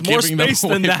dog they're needs more giving them space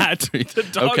than away for that. free. The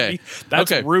dog Okay.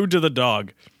 That's Okay. rude to the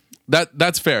dog.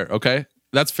 That's fair. Okay,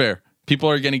 that's fair. People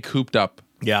are getting cooped up.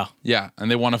 Yeah, Yeah, and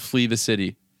they want to flee the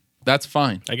city. That's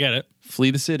fine. I get it.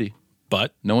 Flee the city.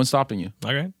 But, No one's stopping you.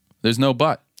 okay. There's no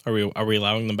but. Are we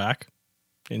allowing them back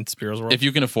in Spiro's world? If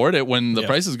you can afford it when the Yeah.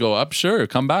 prices go up, sure,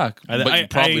 come back. But you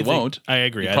probably think- won't. I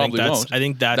agree. You I probably think that's, won't. I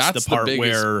think that's That's the the part biggest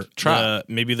where trap.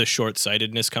 maybe the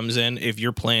short-sightedness comes in. If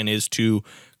your plan is to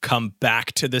come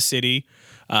back to the city,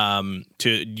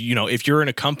 if you're in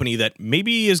a company that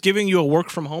maybe is giving you a work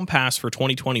from home pass for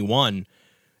 2021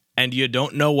 and you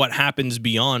don't know what happens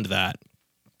beyond that,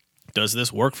 does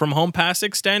this work from home pass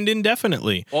extend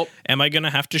indefinitely? Well- Am I going to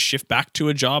have to shift back to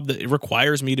a job that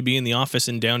requires me to be in the office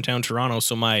in downtown Toronto?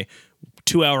 So my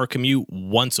 2-hour commute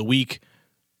once a week,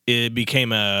 it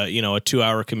became a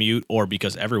 2-hour commute, or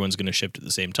because everyone's going to shift at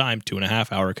the same time,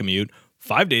 2.5-hour commute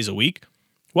 5 days a week,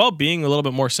 Well, being a little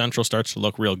bit more central starts to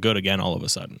look real good again all of a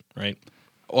sudden, right?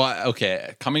 Well,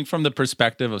 okay. Coming from the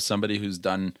perspective of somebody who's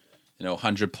done,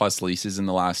 100+ leases in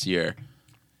the last year,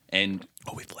 and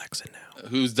we flexing now.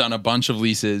 who's done a bunch of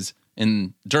leases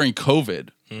during COVID.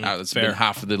 That's been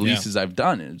half of the leases I've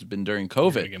done. It's been during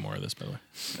COVID. We're gonna get more of this, by the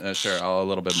way. Sure, a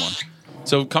little bit more.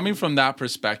 So coming from that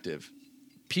perspective,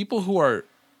 people who are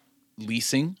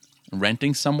leasing,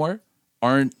 renting somewhere,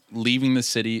 aren't leaving the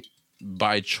city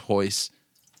by choice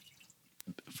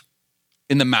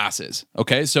in the masses.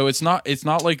 Okay, so it's not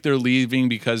like they're leaving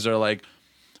because they're like,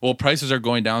 well, prices are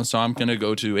going down, so I'm gonna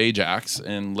go to Ajax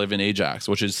and live in Ajax,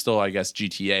 which is still, I guess,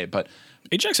 GTA. But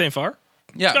Ajax ain't far.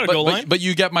 yeah, got a goal line. but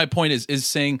you get my point. Is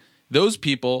saying those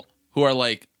people who are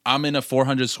like, I'm in a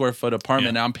 400 square foot apartment,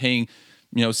 and I'm paying,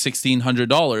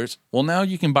 $1,600. Well, now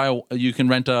you can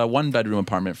rent a 1-bedroom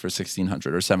apartment for $1,600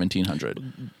 or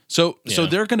 $1,700. So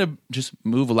they're gonna just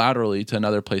move laterally to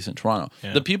another place in Toronto.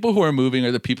 Yeah. The people who are moving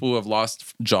are the people who have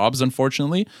lost jobs,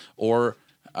 unfortunately, or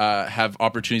have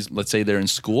opportunities. Let's say they're in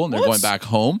school and they're going back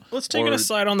home. Let's take it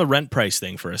aside on the rent price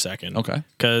thing for a second. Okay.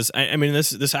 Because I mean,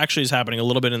 this actually is happening a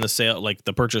little bit in the sale, like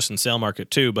the purchase and sale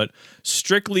market too. But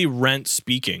strictly rent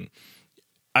speaking,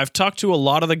 I've talked to a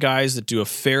lot of the guys that do a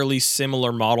fairly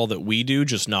similar model that we do,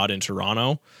 just not in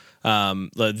Toronto.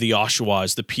 The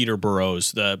Oshawas, the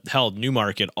Peterboroughs, the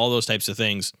Newmarket, all those types of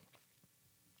things.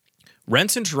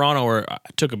 Rents in Toronto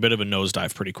took a bit of a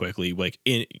nosedive pretty quickly,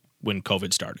 when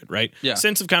COVID started, right? Yeah.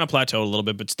 Since have kind of plateaued a little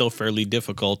bit, but still fairly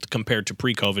difficult compared to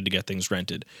pre-COVID to get things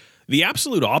rented. The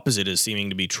absolute opposite is seeming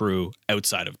to be true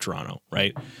outside of Toronto,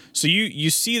 right? So you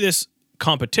see this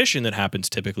competition that happens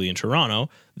typically in Toronto,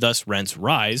 thus rents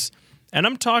rise. And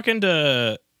I'm talking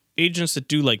to agents that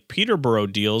do like Peterborough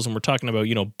deals, and we're talking about,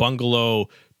 bungalow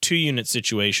 2-unit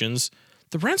situations.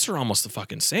 The rents are almost the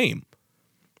fucking same,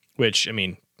 which, I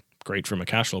mean, great from a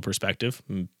cash flow perspective,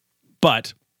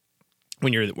 but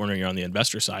when you're on the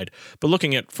investor side, but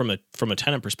looking at from a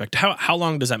tenant perspective, how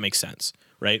long does that make sense,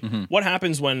 right? Mm-hmm. What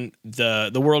happens when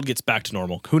the world gets back to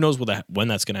normal? Who knows when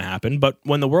that's going to happen? But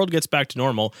when the world gets back to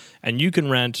normal and you can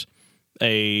rent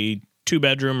a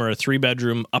 2-bedroom or a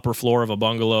 3-bedroom upper floor of a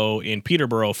bungalow in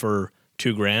Peterborough for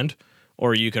 $2,000,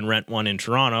 or you can rent one in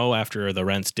Toronto after the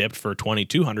rent's dipped for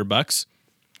 $2,200,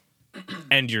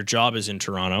 and your job is in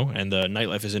Toronto and the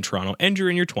nightlife is in Toronto, and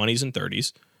you're in your 20s and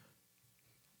 30s.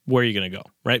 Where are you going to go,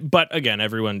 right? But again,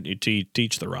 everyone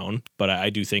teach their own. But I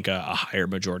do think a higher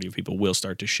majority of people will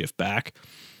start to shift back,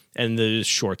 and the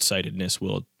short-sightedness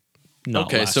will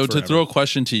not last so forever. To throw a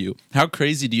question to you, how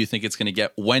crazy do you think it's going to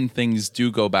get when things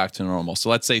do go back to normal?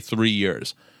 So let's say 3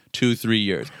 years, 2-3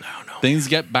 years. No. Things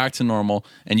get back to normal,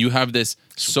 and you have this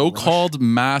so-called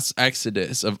mass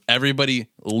exodus of everybody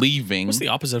leaving. What's the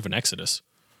opposite of an exodus?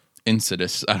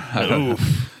 Incidus. I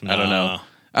don't know.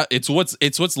 It's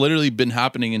what's literally been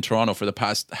happening in Toronto for the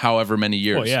past however many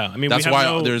years. Well, yeah, I mean that's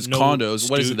why there's condos.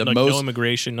 What is it? No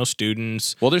immigration, no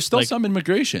students. Well, there's still some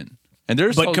immigration, and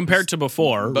compared to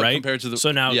before, right? Compared to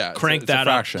so now crank it's that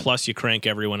up. Plus, you crank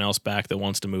everyone else back that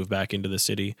wants to move back into the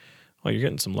city. Well, you're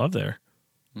getting some love there.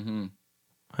 Mm-hmm.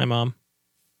 Hi, Mom.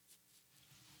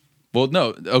 Well,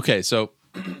 no, okay. So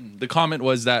the comment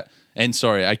was that, and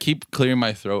sorry, I keep clearing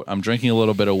my throat. I'm drinking a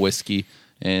little bit of whiskey.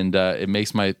 And it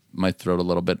makes my throat a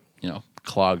little bit,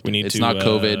 clogged. It's not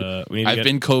COVID. I've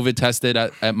been COVID tested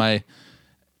at my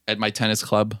tennis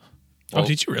club. Oh,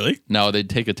 did you really? No, they'd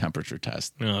take a temperature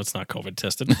test. No, it's not COVID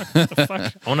tested. What the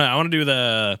fuck? I want to do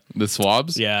the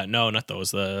swabs. Yeah, no, not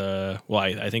those. I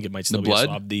think it might still the be blood?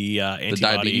 a swab. The antibody, the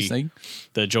diabetes thing,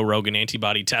 the Joe Rogan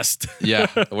antibody test. Yeah,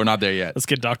 we're not there yet. Let's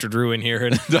get Dr. Drew in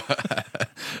here.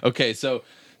 Okay, so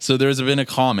there's been a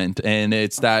comment, and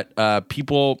it's that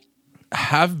people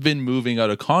have been moving out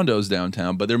of condos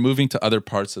downtown, but they're moving to other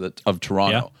parts of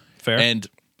Toronto. Yeah, fair. And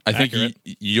I think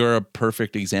you're a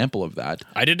perfect example of that.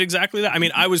 I did exactly that. I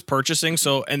mean, I was purchasing,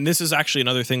 and this is actually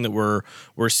another thing that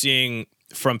we're seeing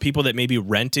from people that maybe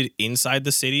rented inside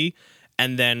the city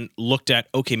and then looked at,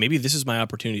 okay, maybe this is my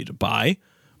opportunity to buy,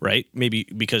 right? Maybe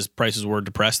because prices were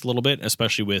depressed a little bit,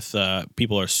 especially with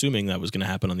people are assuming that was going to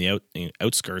happen on the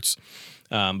outskirts.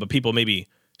 But people maybe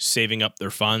saving up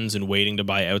their funds and waiting to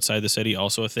buy outside the city,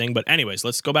 also a thing. But anyways,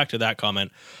 let's go back to that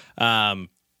comment. The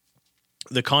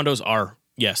condos are,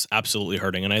 yes, absolutely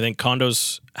hurting. And I think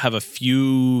condos have a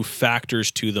few factors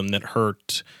to them that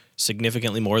hurt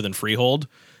significantly more than freehold.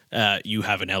 You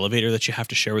have an elevator that you have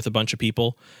to share with a bunch of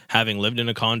people. Having lived in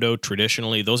a condo,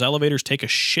 traditionally, those elevators take a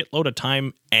shitload of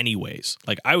time anyways.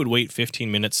 Like, I would wait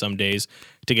 15 minutes some days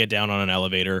to get down on an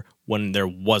elevator when there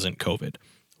wasn't COVID.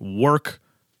 Work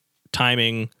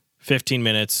timing, 15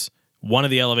 minutes. One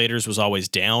of the elevators was always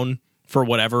down for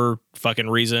whatever fucking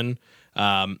reason.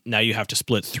 Now you have to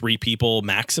split 3 people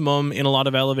maximum in a lot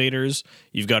of elevators.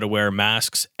 You've got to wear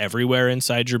masks everywhere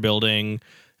inside your building.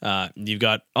 You've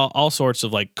got all sorts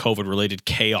of like COVID related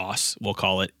chaos, we'll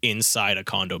call it, inside a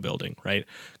condo building, right?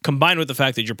 Combined with the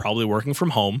fact that you're probably working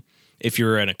from home. If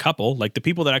you're in a couple, like the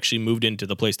people that actually moved into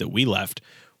the place that we left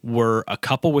were a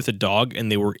couple with a dog,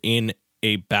 and they were in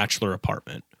a bachelor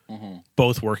apartment,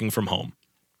 both working from home.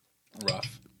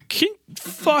 Rough.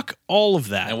 Fuck all of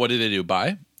that. And what did they do?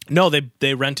 Buy? No,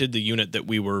 they rented the unit that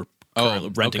we were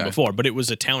renting okay. before, but it was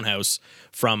a townhouse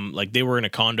from like they were in a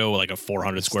condo, like a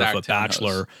 400 square foot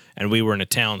bachelor, and we were in a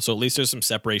town. So at least there's some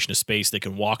separation of space. They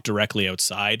can walk directly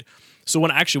outside. So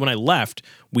when I left,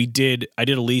 I did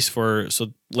a lease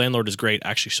so landlord is great,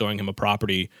 actually showing him a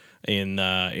property in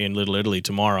Little Italy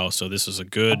tomorrow. So this is a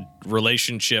good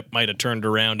relationship, might have turned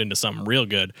around into something real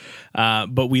good.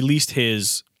 But we leased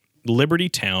his Liberty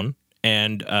Town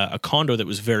and a condo that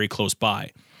was very close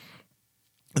by.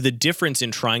 The difference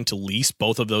in trying to lease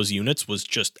both of those units was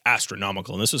just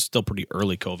astronomical. And this was still pretty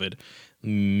early COVID.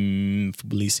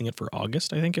 Leasing it for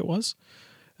August, I think it was.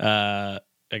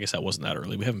 I guess that wasn't that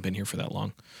early. We haven't been here for that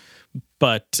long.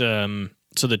 But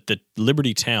so the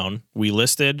Liberty Town, we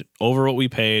listed over what we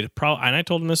paid. And I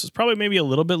told him this is probably maybe a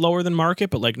little bit lower than market,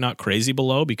 but like not crazy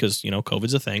below because,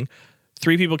 COVID's a thing.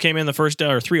 3 people came in the first day,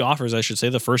 or 3 offers, I should say,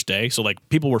 the first day. So like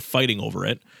people were fighting over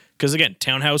it. Because again,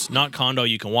 townhouse, not condo,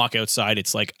 you can walk outside.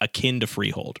 It's like akin to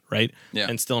freehold, right? Yeah.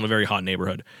 And still in a very hot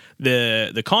neighborhood.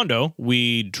 The condo,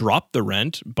 we dropped the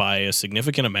rent by a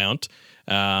significant amount.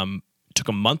 Took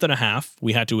a month and a half.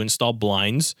 We had to install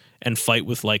blinds and fight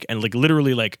with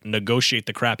literally negotiate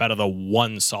the crap out of the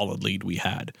one solid lead we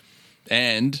had.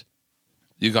 And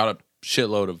you got a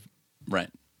shitload of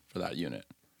rent for that unit.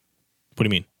 What do you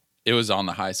mean? It was on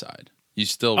the high side. You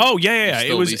still. Oh yeah.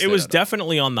 It was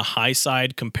definitely on the high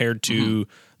side compared to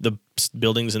the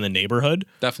buildings in the neighborhood.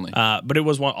 Definitely. But it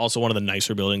was also one of the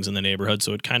nicer buildings in the neighborhood,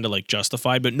 so it kind of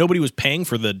justified. But nobody was paying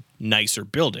for the nicer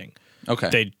building. Okay.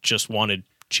 They just wanted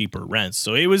cheaper rents.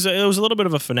 So it was a little bit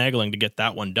of a finagling to get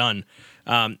that one done.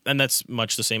 And that's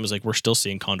much the same as we're still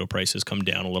seeing condo prices come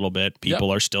down a little bit.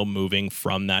 People are still moving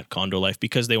from that condo life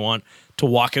because they want to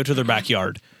walk out to their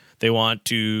backyard. They want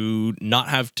to not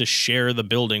have to share the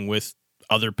building with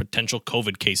other potential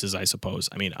COVID cases, I suppose.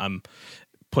 I mean, I'm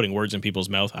putting words in people's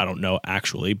mouth. I don't know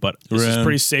actually, but this is a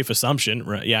pretty safe assumption.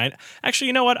 Right? Yeah. Actually,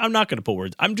 you know what? I'm not going to put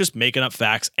words. I'm just making up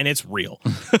facts, and it's real.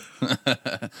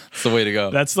 It's the way to go.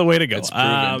 That's the way to go. It's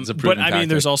proven. It's a proven but I mean, tactic.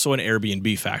 there's also an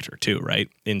Airbnb factor too, right?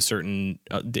 In certain,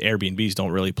 the Airbnbs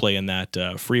don't really play in that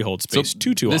freehold space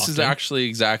too often. This is actually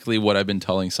exactly what I've been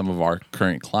telling some of our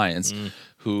current clients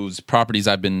whose properties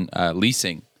I've been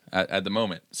leasing at the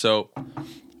moment. So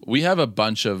we have a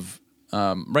bunch of,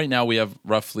 right now we have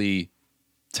roughly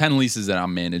 10 leases that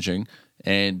I'm managing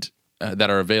and that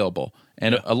are available.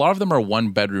 And a lot of them are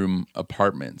 1-bedroom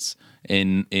apartments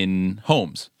in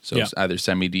homes. So it's either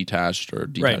semi-detached or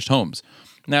detached homes.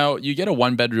 Now, you get a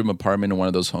 1-bedroom apartment in one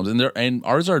of those homes, and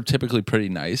ours are typically pretty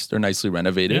nice. They're nicely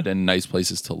renovated and nice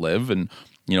places to live. And,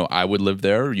 I would live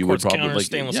there. You would probably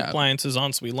stainless appliances,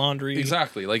 ensuite laundry.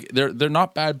 Exactly. They're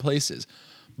not bad places.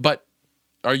 But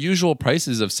our usual price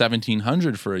is of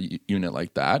 $1,700 for a unit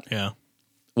like that. Yeah.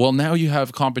 Well, now you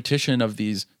have competition of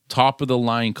these top of the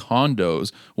line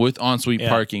condos with ensuite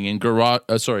parking and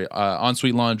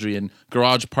ensuite laundry and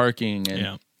garage parking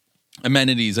and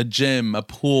amenities, a gym, a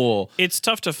pool. It's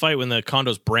tough to fight when the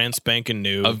condo's brand spanking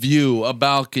new. A view, a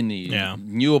balcony,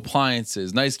 new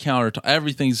appliances, nice countertop,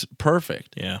 everything's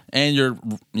perfect. Yeah. And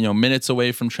you're minutes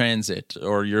away from transit,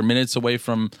 or you're minutes away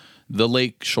from the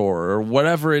lake shore, or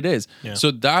whatever it is. Yeah.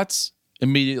 So that's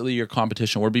immediately your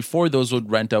competition, where before those would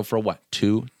rent out for what,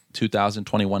 $2,000,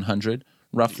 $2,100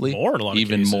 roughly, more in a lot of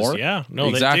cases. More. Yeah, no,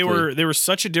 exactly. they were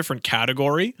such a different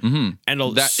category, and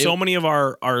many of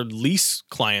our lease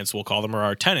clients, we'll call them, or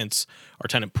our tenants, our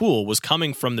tenant pool was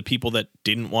coming from the people that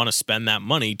didn't want to spend that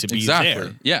money to be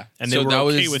there. Yeah, and they were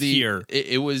okay with here.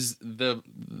 It was the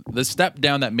step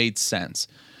down that made sense.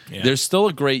 Yeah. There's still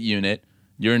a great unit.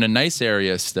 You're in a nice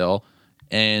area still.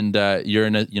 And you're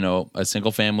in a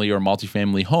single family or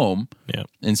multifamily home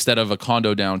instead of a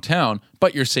condo downtown,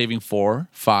 but you're saving $400,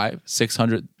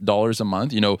 $500, $600 a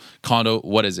month. Condo,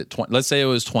 what is it? Let's say it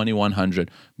was $2,100,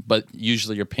 but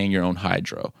usually you're paying your own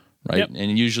hydro, right? Yep.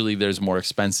 And usually there's more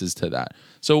expenses to that.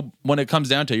 So when it comes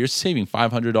down to it, you're saving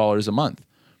 $500 a month.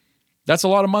 That's a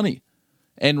lot of money.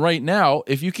 And right now,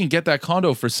 if you can get that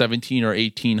condo for $1,700 or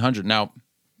 $1,800, now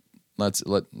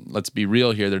let's be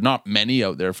real here. There are not many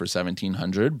out there for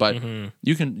 $1,700, but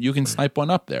you can snipe one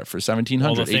up there for $1,700,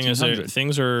 well, the thing $1,800. is,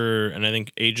 things are, and I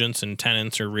think agents and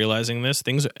tenants are realizing this.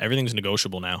 Everything's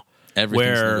negotiable now.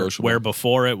 Everything's negotiable. Where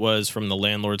before it was from the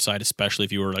landlord side, especially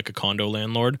if you were like a condo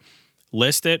landlord,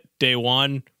 list it day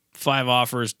one, 5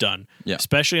 offers, done. Yeah.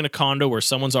 Especially in a condo where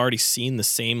someone's already seen the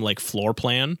same like floor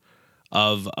plan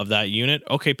of that unit.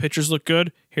 Okay, pictures look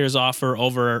good. Here's offer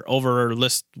over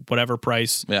list whatever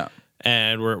price. Yeah.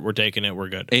 And we're taking it. We're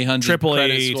good. 800 Triple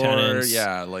credit A score, tenants.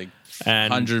 yeah, like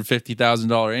And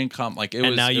 $150,000 income. Like it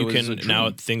was. now you it was a can dream.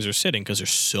 now things are sitting because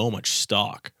there's so much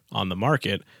stock on the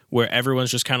market where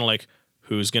everyone's just kind of like,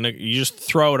 you just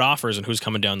throw out offers and who's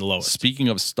coming down the lowest. Speaking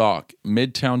of stock,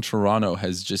 Midtown Toronto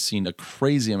has just seen a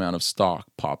crazy amount of stock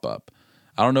pop up.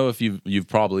 I don't know if you've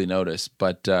probably noticed,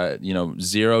 but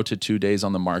 0 to 2 days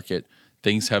on the market,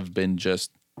 things have been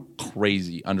just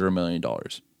crazy, under $1 million.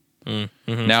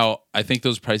 Mm-hmm. Now, I think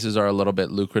those prices are a little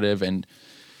bit lucrative, and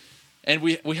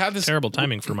we have this Terrible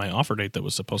timing for my offer date that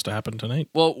was supposed to happen tonight.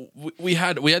 Well, we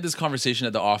had this conversation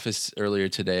at the office earlier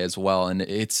today as well, and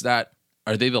it's that,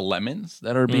 are they the lemons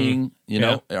that are being,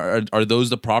 are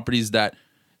those the properties that,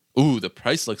 the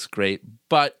price looks great,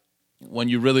 but when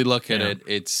you really look at it,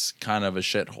 it's kind of a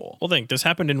shithole. Well, this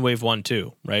happened in wave 1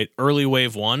 too, right? Early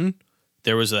wave 1,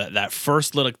 there was that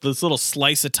first little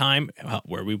slice of time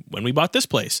when we bought this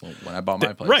place. Well, when I bought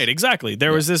my place. Right, exactly.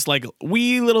 There was this like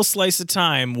wee little slice of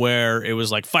time where it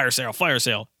was like fire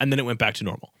sale, and then it went back to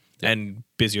normal and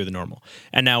busier than normal.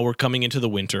 And now we're coming into the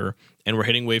winter and we're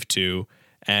hitting wave 2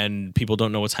 and people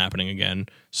don't know what's happening again.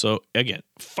 So again,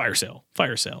 fire sale.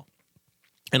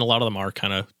 And a lot of them are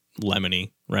kind of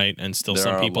lemony, right? And still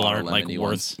some people aren't like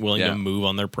willing to move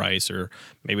on their price, or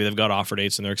maybe they've got offer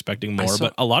dates and they're expecting more.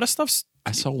 But a lot of stuff's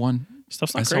I saw one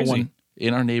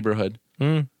in our neighborhood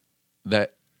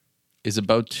that is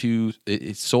about to,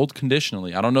 it's sold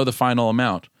conditionally. I don't know the final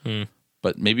amount,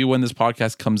 but maybe when this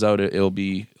podcast comes out, it'll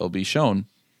be shown.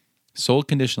 Sold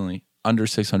conditionally under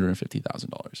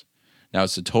 $650,000. Now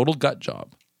it's a total gut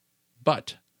job,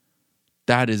 but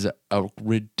that is a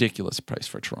ridiculous price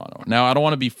for Toronto. Now I don't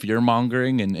want to be fear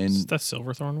mongering and is that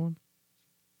Silverthorne one?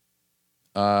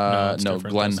 No, Glenholm.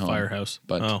 Glenholm. Firehouse.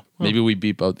 But maybe we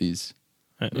beep out these.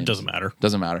 It doesn't matter.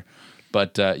 Doesn't matter.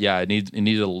 But it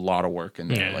needed a lot of work in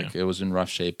there. It was in rough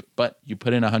shape. But you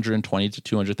put in $120,000 to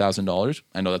 $200,000.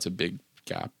 I know that's a big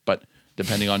gap, but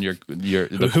depending on your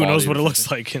who knows what it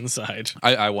looks like inside.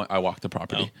 I walked the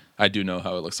property. I do know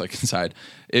how it looks like inside.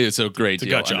 It's a great deal.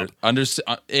 Gut job.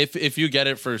 If you get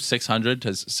it for $600 to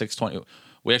 $620,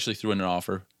 we actually threw in an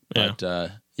offer. But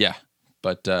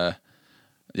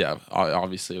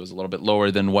obviously it was a little bit lower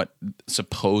than what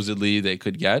supposedly they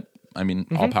could get. I mean,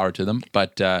 all power to them.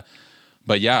 But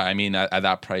yeah, I mean, at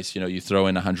that price, you throw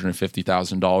in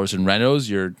 $150,000 in renos,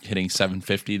 you're hitting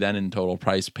 $750 then in total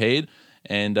price paid.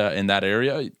 And in that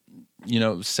area,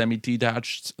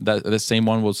 semi-detached, the same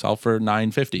one will sell for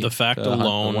 $950,000. The fact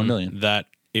alone $1 million. that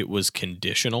it was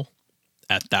conditional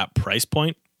at that price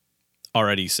point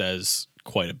already says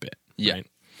quite a bit. Yeah. Right?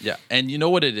 Yeah. And you know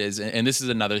what it is? And this is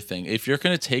another thing. If you're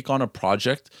going to take on a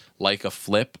project like a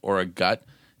flip or a gut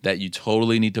that you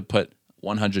totally need to put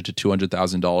 $100,000 to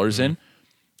 $200,000 in,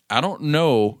 I don't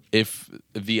know if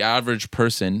the average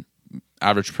person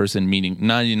meaning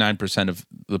 99% of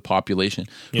the population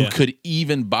who could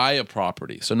even buy a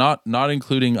property. So not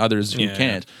including others who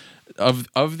can't.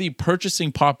 Of the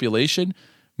purchasing population,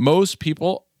 most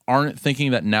people aren't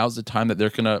thinking that now's the time that they're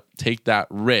going to take that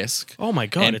risk. Oh my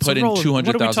God. And put in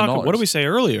 $200,000. What did we say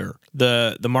earlier?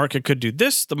 The market could do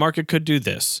this. The market could do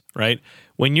this, right?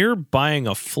 When you're buying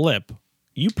a flip,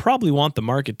 you probably want the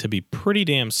market to be pretty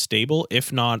damn stable,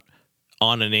 if not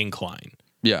on an incline.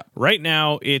 Yeah. Right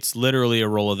now, it's literally a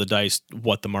roll of the dice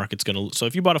what the market's going to... So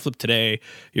if you bought a flip today,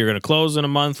 you're going to close in a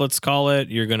month, let's call it.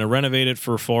 You're going to renovate it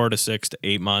for 4 to 6 to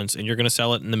 8 months, and you're going to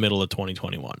sell it in the middle of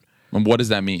 2021. And what does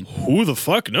that mean? Who the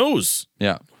fuck knows?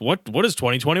 Yeah. What does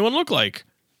 2021 look like?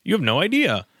 You have no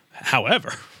idea.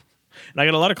 However, and I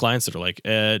got a lot of clients that are like,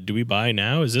 do we buy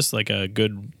now? Is this like a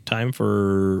good time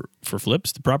for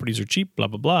flips? The properties are cheap, blah,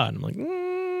 blah, blah. And I'm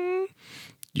like,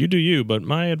 you do you, but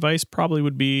my advice probably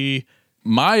would be...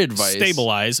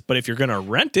 stabilize, but if you're going to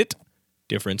rent it,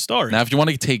 different story. Now, if you want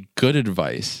to take good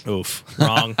advice,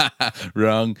 wrong.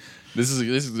 wrong.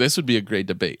 This would be a great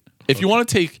debate. If you want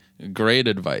to take great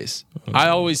advice, I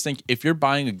always think if you're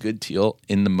buying a good deal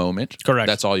in the moment, correct,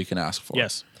 that's all you can ask for.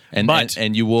 Yes,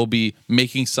 and you will be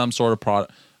making some sort of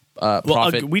profit.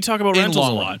 We talk about rentals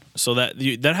a lot, so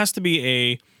that has to be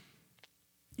a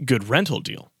good rental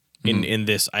deal in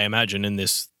this. I imagine in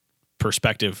this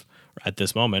perspective. At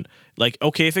this moment, like,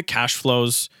 okay, if it cash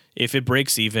flows, if it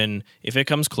breaks even, if it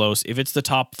comes close, if it's the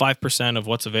top 5% of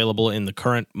what's available in the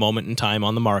current moment in time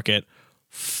on the market,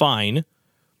 fine.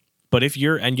 But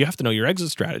you have to know your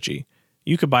exit strategy.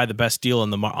 you could buy the best deal on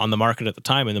the market at the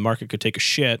time, and the market could take a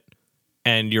shit,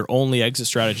 and your only exit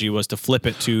strategy was to flip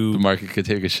it to The market could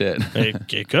take a shit.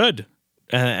 it could,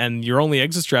 and your only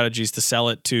exit strategy is to sell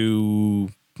it to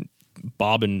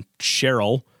Bob and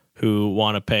Cheryl, who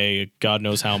want to pay God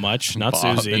knows how much. Not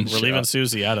Bob Susie. and We're leaving Cheryl.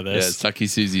 Susie out of Yeah, this. Sucky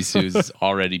Susie Sue's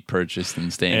already purchased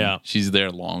and staying. Yeah. She's there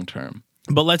long term.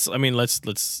 But let's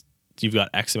you've got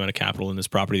X amount of capital in this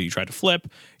property that you try to flip.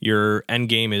 Your end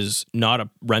game is not a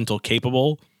rental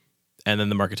capable, and then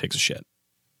the market takes a shit.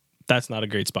 That's not a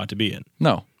great spot to be in.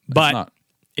 No, But it's not.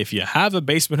 if you have a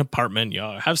basement apartment, you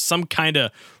have some kind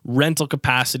of rental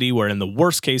capacity where in the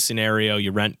worst case scenario,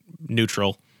 you rent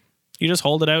neutral, you just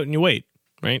hold it out and you wait,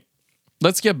 right?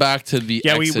 Let's get back to the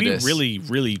Exodus. We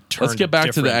really turned. Let's get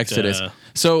back to the different, Exodus.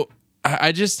 So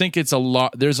I just think it's a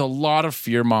lot. There's a lot of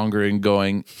fear mongering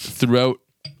going throughout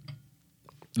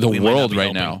the We might not world be right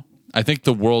helping. now. I think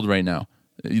the world right now.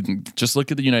 You can just look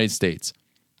at the United States.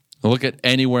 Look at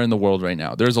anywhere in the world right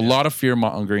now. There's a lot of fear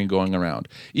mongering going around,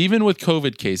 even with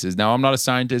COVID cases. Now, I'm not a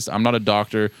scientist. I'm not a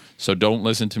doctor, so don't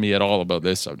listen to me at all about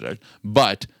this subject.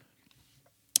 But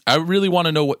I really want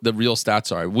to know what the real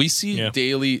stats are. We see Yeah.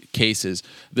 daily cases.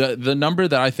 The number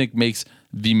that I think makes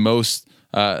the most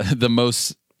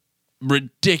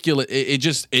ridiculous.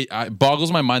 It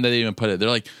boggles my mind that they even put it. They're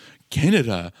like,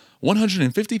 Canada,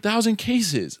 150,000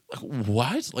 cases. Like,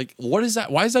 what? Like, what is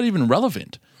that? Why is that even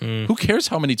relevant? Who cares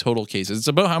how many total cases? It's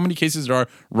about how many cases there are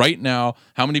right now,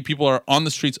 how many people are on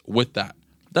the streets with that.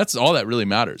 That's all that really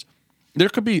matters. There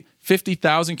could be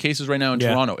 50,000 cases right now in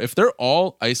Yeah. Toronto. If they're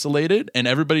all isolated and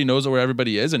everybody knows where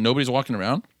everybody is and nobody's walking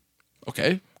around,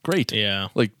 okay, great. Yeah.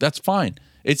 Like, that's fine.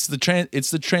 It's the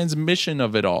transmission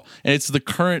of it all, and it's the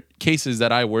current cases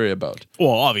that I worry about. Well,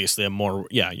 obviously, you're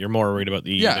more worried about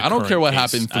the Yeah, I don't care what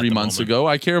happened 3 months ago.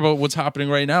 I care about what's happening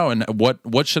right now, and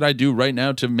what should I do right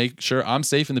now to make sure I'm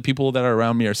safe and the people that are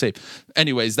around me are safe.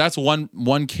 Anyways, that's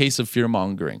one case of fear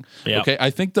mongering. Yep. Okay,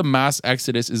 I think the mass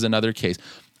exodus is another case.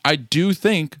 I do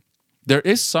think there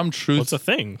is some truth. What's a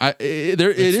thing? It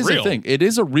is real. a thing. It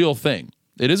is a real thing.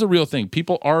 It is a real thing.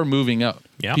 People are moving out.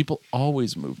 Yeah. People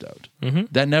always moved out.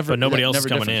 That never. But nobody that else is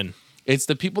never coming different. It's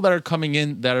the people that are coming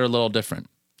in that are a little different.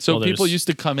 So Well, people there's- used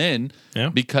to come in Yeah.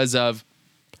 because of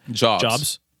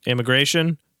jobs.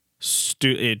 Immigration,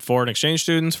 foreign exchange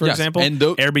students, for Yes, example, and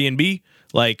Airbnb,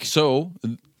 like So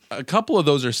a couple of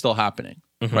those are still happening,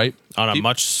 right? on a Peop-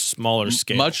 much smaller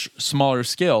scale. much smaller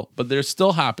scale, but they're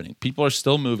still happening. People are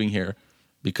still moving here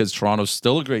because Toronto's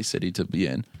still a great city to be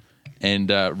in.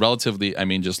 And relatively, I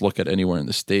mean, just look at anywhere in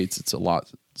the States, it's a lot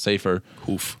safer.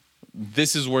 Oof.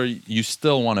 This is where you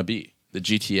still want to be, the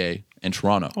GTA and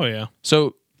Toronto. Oh yeah.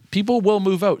 So people will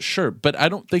move out, sure, but I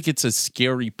don't think it's a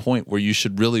scary point where you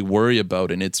should really worry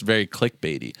about, and it's very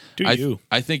clickbaity.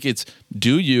 I think it's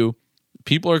do you.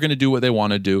 People are going to do what they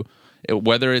want to do.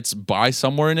 Whether it's buy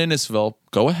somewhere in Innisfil,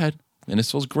 go ahead.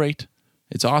 Innisfil's great.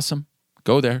 It's awesome.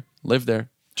 Go there, live there,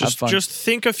 have fun. Just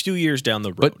think a few years down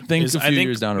the road. But think a few I think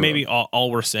years down the maybe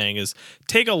all we're saying is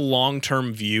take a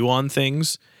long-term view on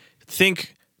things.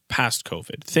 Think past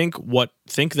COVID.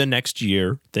 Think the next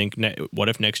year. Think what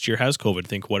if next year has COVID?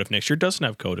 Think what if next year doesn't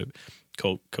have COVID?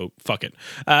 Fuck it.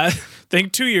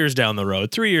 Think 2 years down the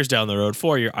road, 3 years down the road,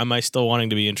 4 years. Am I still wanting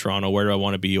to be in Toronto? Where do I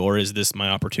want to be? Or is this my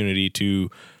opportunity to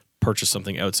purchase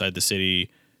something outside the city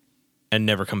and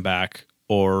never come back?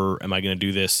 Or am I going to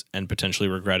do this and potentially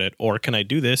regret it? Or can I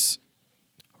do this,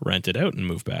 rent it out, and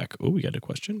move back? Oh, we got a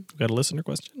question. We got a listener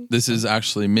question. This is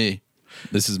actually me.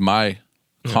 This is my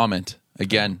comment.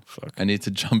 Again, fuck. I need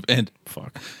to jump in.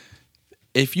 Fuck.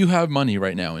 If you have money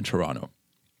right now in Toronto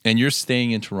and you're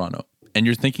staying in Toronto and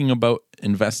you're thinking about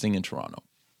investing in Toronto,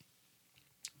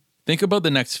 think about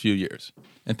the next few years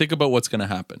and think about what's going to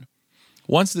happen.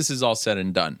 Once this is all said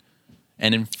and done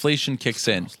and inflation kicks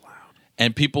in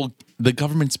and the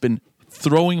government's been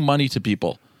throwing money to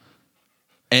people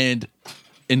and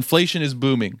inflation is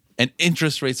booming and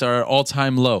interest rates are at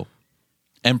all-time low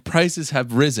and prices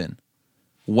have risen,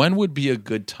 when would be a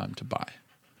good time to buy?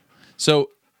 So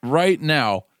right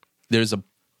now, there's a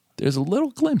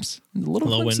little glimpse, a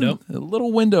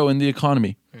little window in the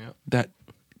economy that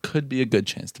could be a good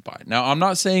chance to buy. Now, I'm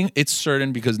not saying it's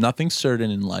certain because nothing's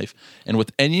certain in life, and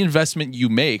with any investment you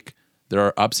make, there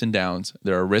are ups and downs,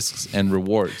 there are risks and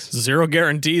rewards. Zero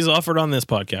guarantees offered on this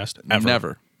podcast.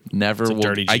 Ever. Never. a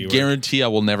dirty G I word. guarantee I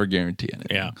will never guarantee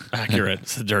anything. Yeah, accurate.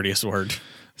 It's the dirtiest word.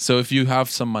 So if you have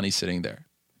some money sitting there,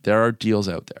 there are deals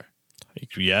out there.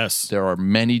 Yes. There are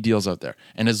many deals out there.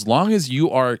 And as long as you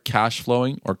are cash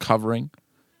flowing or covering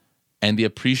and the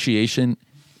appreciation,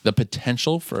 the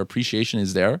potential for appreciation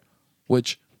is there,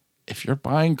 which if you're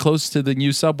buying close to the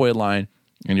new subway line,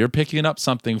 and you're picking up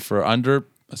something for under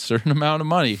a certain amount of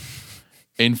money,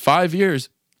 in 5 years,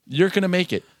 you're going to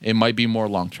make it. It might be more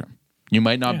long term. You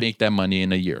might not make that money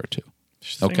in a year or two.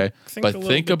 Okay. But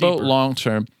think about long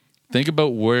term. Think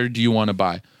about where do you want to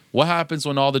buy? What happens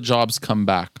when all the jobs come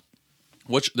back?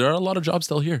 Which there are a lot of jobs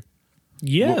still here.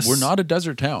 Yes. We're not a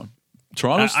desert town.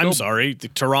 Toronto's I'm sorry,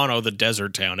 Toronto, the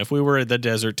desert town. If we were the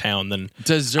desert town, then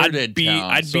Deserted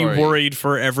town. I'd be worried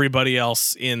for everybody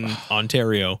else in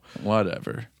Ontario.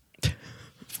 Whatever.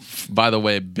 By the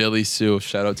way, Billy Sue,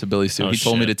 shout out to Billy Sue. He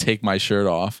told me to take my shirt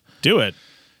off. Do it.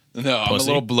 No, I'm a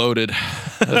little bloated.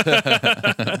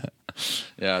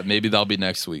 Yeah, maybe that'll be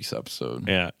next week's episode.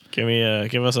 Yeah,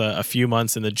 give us a few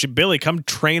months in the Billy. Come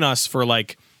train us for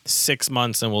like 6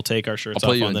 months, and we'll take our shirts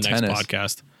off on the next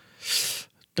podcast.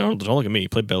 Don't look at me.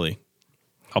 Play Billy.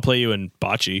 I'll play you in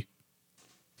bocce.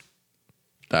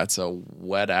 That's a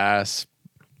wet ass.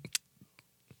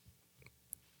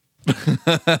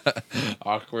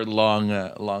 Awkward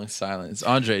long silence.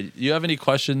 Andre, you have any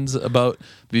questions about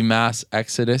the mass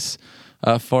exodus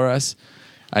for us?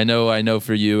 I know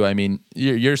for you, I mean,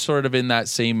 you're sort of in that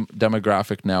same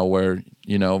demographic now where,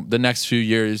 the next few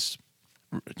years,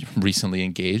 recently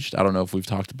engaged. I don't know if we've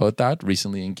talked about that.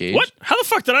 Recently engaged. What? How the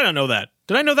fuck did I not know that?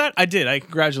 Did I know that? I did. I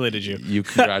congratulated you. You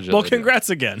congratulated. Well, congrats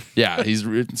again. Yeah,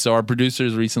 so our producer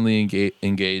is recently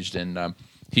engaged, and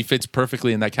he fits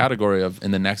perfectly in that category of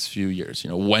in the next few years.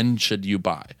 When should you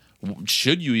buy?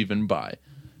 Should you even buy?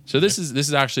 So this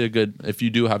is actually a good. If you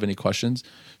do have any questions,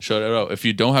 shout it out. If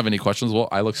you don't have any questions, well,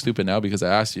 I look stupid now because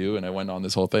I asked you and I went on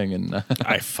this whole thing. And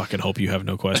I fucking hope you have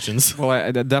no questions. Well,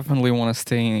 I definitely want to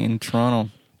stay in Toronto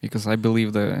because I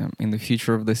believe in the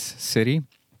future of this city.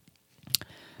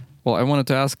 Well, I wanted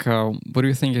to ask, what do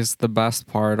you think is the best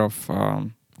part of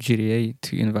GTA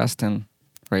to invest in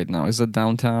right now? Is it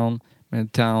downtown,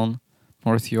 midtown,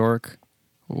 North York?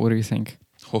 What do you think?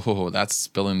 Oh, that's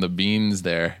spilling the beans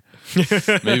there.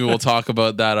 Maybe we'll talk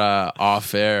about that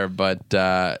off air, but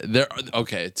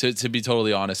to be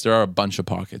totally honest, there are a bunch of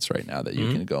pockets right now that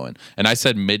you can go in. And I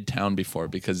said midtown before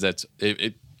because that's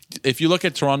it. If you look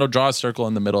at Toronto, draw a circle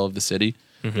in the middle of the city,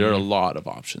 there are a lot of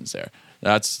options there.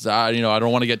 That's I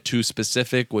don't want to get too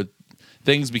specific with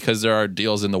things because there are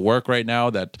deals in the work right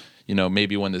now that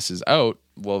maybe when this is out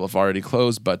will have already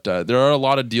closed, but there are a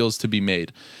lot of deals to be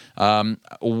made.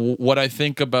 What I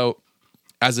think about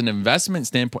as an investment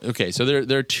standpoint, okay, so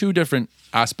there are two different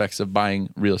aspects of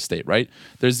buying real estate, right?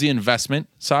 There's the investment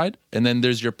side, and then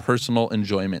there's your personal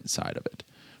enjoyment side of it,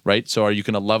 right? So are you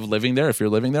going to love living there if you're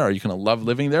living there? Are you going to love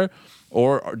living there?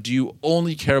 Or do you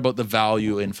only care about the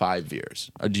value in 5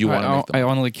 years? Or do you want to make I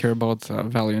only care about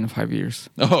value in 5 years.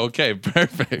 Oh, okay,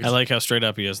 perfect. I like how straight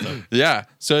up he is, though. Yeah,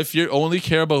 so if you only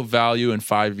care about value in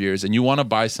 5 years and you want to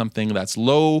buy something that's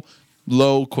low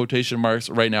quotation marks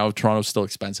right now, Toronto's still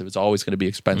expensive. It's always going to be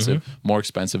expensive, more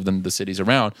expensive than the cities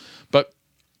around. But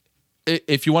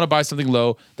if you want to buy something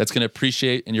low that's going to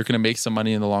appreciate and you're going to make some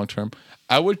money in the long term,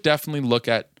 I would definitely look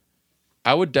at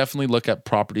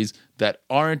properties that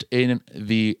aren't in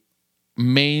the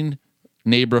main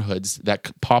neighborhoods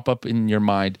that pop up in your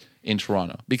mind in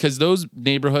Toronto, because those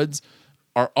neighborhoods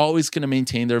are always going to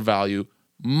maintain their value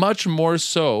much more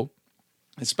so,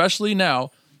 especially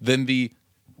now, than the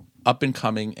up and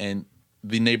coming and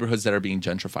the neighborhoods that are being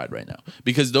gentrified right now,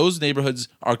 because those neighborhoods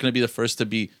are going to be the first to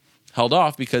be held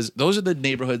off, because those are the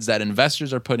neighborhoods that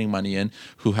investors are putting money in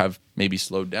who have maybe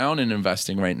slowed down in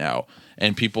investing right now,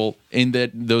 and people in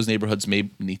those neighborhoods may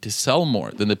need to sell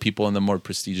more than the people in the more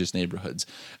prestigious neighborhoods.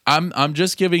 I'm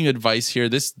just giving advice here.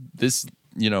 This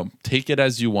take it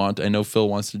as you want. I know Phil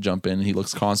wants to jump in. He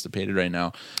looks constipated right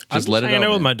now. Just let it out. I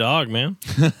know with my dog, man.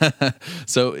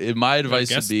 So my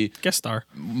advice would be guest star.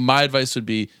 My advice would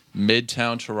be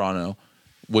Midtown Toronto,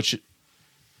 which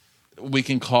we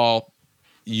can call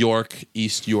York,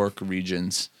 East York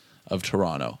regions of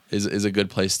Toronto is a good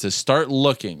place to start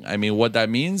looking. I mean, what that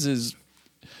means is,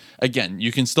 again,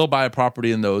 you can still buy a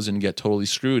property in those and get totally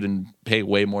screwed and pay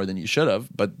way more than you should have.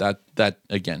 But that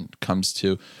again comes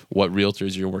to what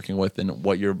realtors you're working with and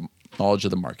what your knowledge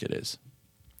of the market is.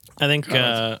 I think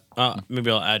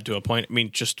maybe I'll add to a point. I mean,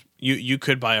 just you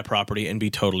could buy a property and be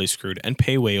totally screwed and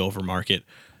pay way over market.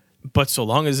 But so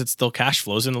long as it still cash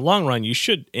flows in the long run, you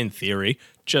should, in theory,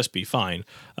 just be fine.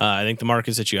 I think the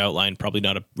markets that you outlined, probably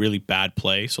not a really bad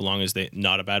play, so long as they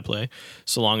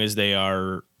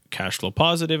are cash flow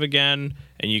positive again,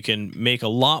 and you can make a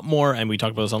lot more, and we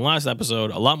talked about this on last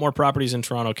episode, a lot more properties in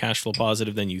Toronto cash flow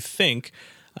positive than you think,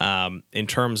 in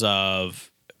terms of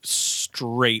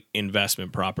straight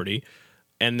investment property.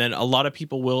 And then a lot of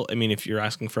people will, I mean, if you're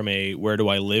asking from where do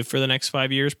I live for the next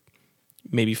 5 years,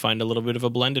 maybe find a little bit of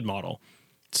a blended model.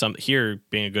 some here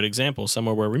being a good example,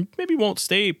 somewhere where we maybe won't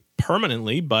stay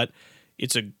permanently, but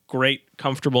it's a great,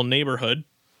 comfortable neighborhood.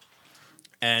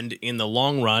 And in the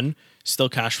long run, still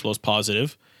cash flows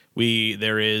positive.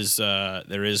 There is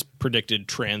predicted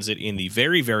transit in the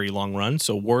very, very long run,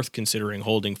 so worth considering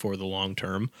holding for the long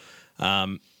term.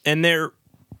 And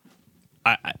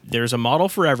there's a model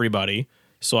for everybody.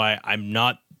 So I'm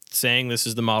not saying this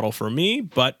is the model for me,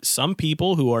 but some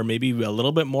people who are maybe a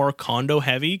little bit more condo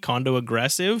heavy, condo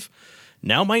aggressive,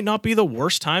 now might not be the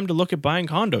worst time to look at buying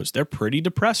condos. They're pretty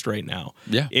depressed right now.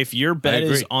 Yeah, if your bed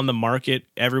is on the market,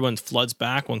 everyone floods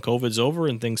back when COVID's over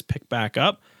and things pick back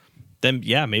up, then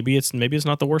yeah, maybe it's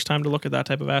not the worst time to look at that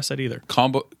type of asset either.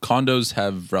 Condos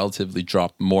have relatively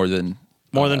dropped more than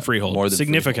freehold,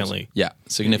 significantly. Yeah,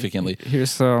 significantly.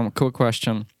 Here's a cool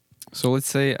question. So let's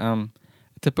say a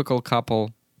typical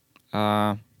couple,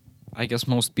 I guess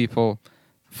most people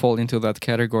fall into that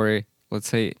category. Let's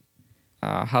say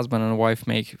husband and wife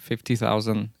make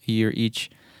 $50,000 a year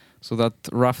each, so that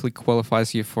roughly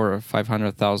qualifies you for a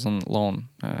 $500,000 loan.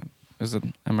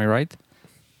 Am I right?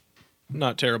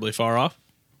 Not terribly far off.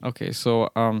 Okay, so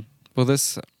with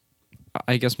this,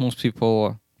 I guess most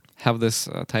people have this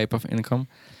type of income.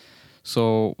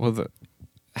 So with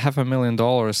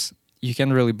 $500,000, you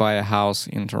can really buy a house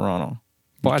in Toronto.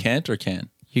 But you can't or can?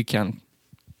 You can,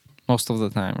 most of the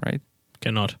time, right?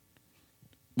 Cannot.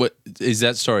 What is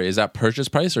that? Sorry, is that purchase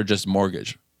price or just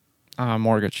mortgage?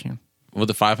 Mortgage, yeah. With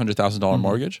a $500,000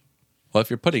 mortgage? Well, if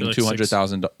you're putting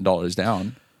 $200,000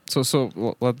 down.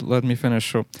 So let me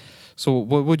finish. So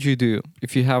what would you do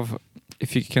if you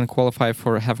can qualify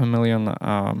for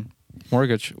 $500,000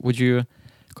 mortgage? Would you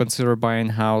consider buying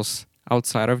a house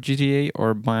outside of GTA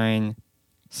or buying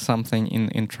something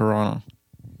in Toronto?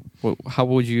 How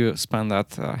would you spend that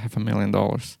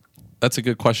 $500,000? That's a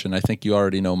good question. I think you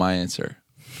already know my answer.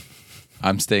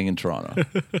 I'm staying in Toronto.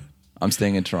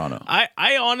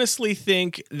 I honestly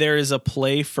think there is a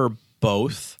play for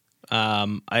both.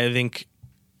 I think,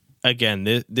 again,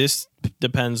 this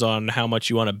depends on how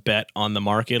much you want to bet on the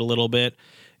market a little bit.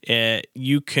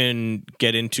 You can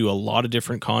get into a lot of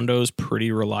different condos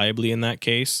pretty reliably in that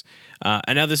case.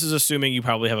 And now this is assuming you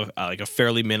probably have a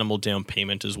fairly minimal down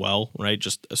payment as well, right?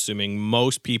 Just assuming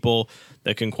most people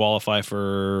that can qualify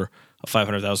for a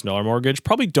 $500,000 mortgage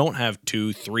probably don't have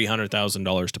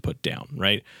 $200,000-$300,000 to put down,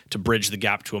 right? To bridge the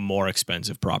gap to a more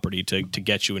expensive property to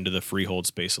get you into the freehold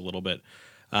space a little bit.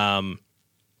 There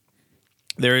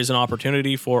is an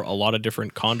opportunity for a lot of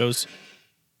different condos.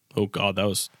 Oh God, that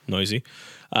was noisy.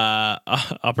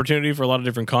 Opportunity for a lot of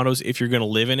different condos if you're going to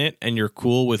live in it and you're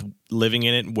cool with living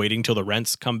in it and waiting till the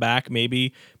rents come back,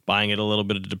 maybe buying it a little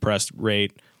bit of a depressed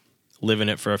rate, live in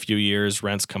it for a few years,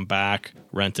 rents come back,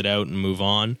 rent it out and move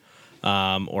on,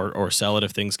 or sell it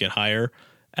if things get higher.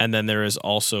 And then there is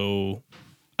also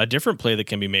a different play that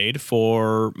can be made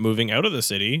for moving out of the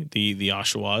city, the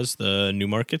Oshawas, the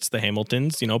Newmarkets, the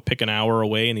Hamiltons, pick an hour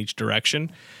away in each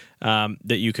direction,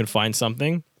 that you can find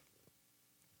something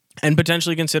and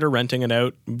potentially consider renting it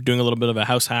out, doing a little bit of a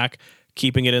house hack,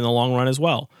 keeping it in the long run as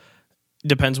well.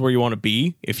 Depends where you want to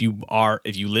be. If you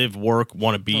live, work,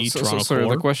 want to be Toronto sorry,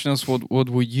 core. the question is, what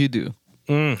would you do?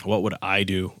 What would I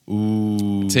do?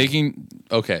 Ooh.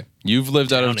 You've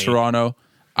lived out of Toronto.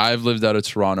 I've lived out of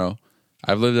Toronto.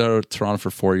 I've lived out of Toronto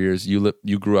for 4 years. You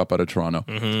grew up out of Toronto.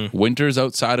 Mm-hmm. Winters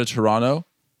outside of Toronto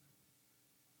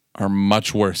are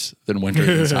much worse than winters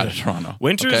inside of Toronto.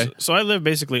 Winters. Okay? So I live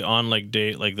basically on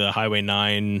the Highway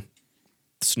 9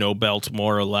 snow belt,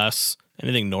 more or less.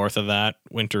 Anything north of that,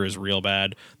 winter is real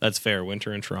bad. That's fair.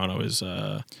 Winter in Toronto is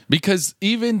because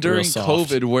even during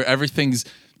COVID, where everything's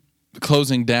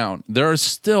closing down, there are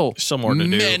still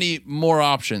many more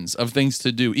options of things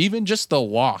to do. Even just the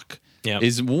walk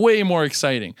is way more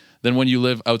exciting than when you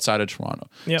live outside of Toronto.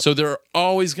 Yep. So there are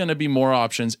always going to be more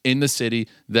options in the city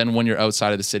than when you're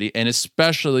outside of the city, and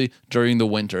especially during the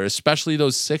winter, especially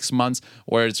those 6 months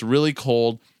where it's really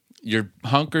cold, you're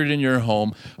hunkered in your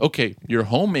home. Okay, your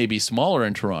home may be smaller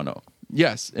in Toronto.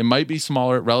 Yes, it might be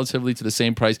smaller relatively to the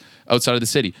same price outside of the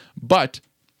city, but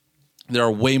there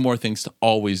are way more things to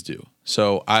always do.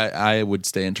 So I would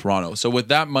stay in Toronto. So with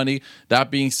that money, that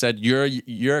being said,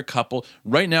 you're a couple.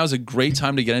 Right now is a great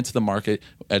time to get into the market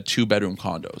at 2-bedroom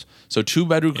condos. So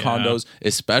 2-bedroom condos,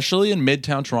 especially in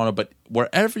Midtown Toronto, but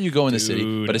wherever you go in the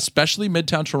city, but especially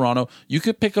Midtown Toronto, you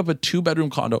could pick up a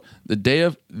 2-bedroom condo the day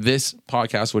of this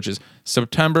podcast, which is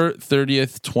September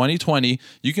 30th, 2020.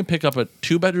 You can pick up a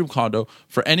 2-bedroom condo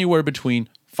for anywhere between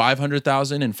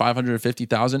 $500,000 and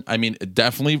 $550,000. I mean, it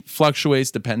definitely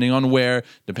fluctuates depending on where,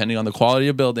 depending on the quality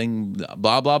of building,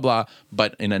 blah, blah, blah.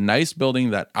 But in a nice building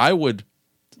that I would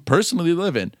personally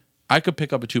live in, I could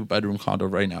pick up a 2-bedroom condo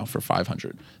right now for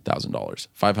 $500,000,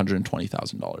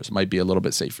 $520,000. Might be a little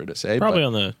bit safer to say. Probably but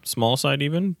on the small side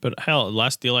even, but hell,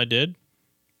 last deal I did,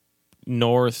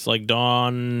 north, like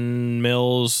Don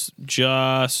Mills,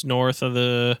 just north of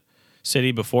the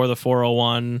city before the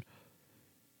 401,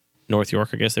 North York,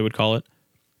 I guess they would call it.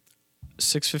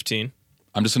 615,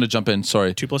 I'm just going to jump in.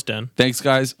 Sorry. 2 plus 10. Thanks,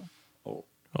 guys.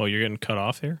 Oh, you're getting cut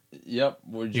off here? Yep.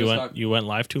 You went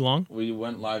live too long? We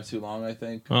went live too long, I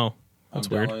think. Oh, that's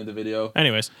I'm weird. downloading the video.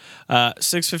 Anyways,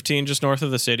 615, just north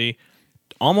of the city,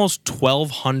 almost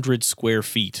 1,200 square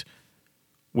feet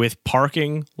with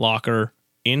parking, locker,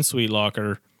 in-suite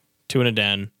locker, 2 and a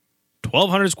den,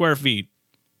 1,200 square feet,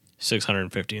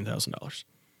 $615,000.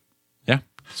 Yeah.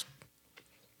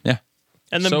 Yeah.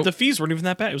 And So- the fees weren't even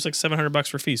that bad. It was like $700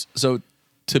 for fees. So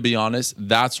to be honest,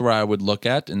 that's where I would look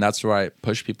at, and that's where I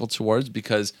push people towards,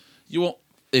 because you won't.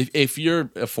 If you're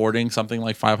affording something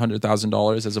like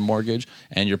 $500,000 as a mortgage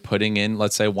and you're putting in,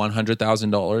 let's say,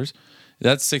 $100,000,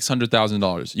 that's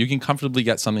 $600,000. You can comfortably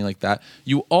get something like that.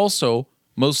 You also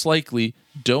most likely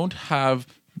don't have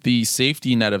the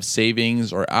safety net of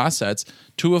savings or assets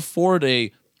to afford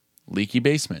a leaky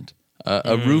basement,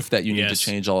 a roof that you need yes. to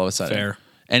change all of a sudden, Fair.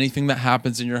 anything that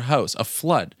happens in your house, a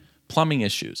flood, plumbing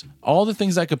issues, all the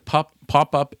things that could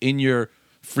pop up in your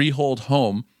freehold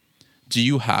home. Do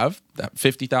you have that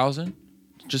 50,000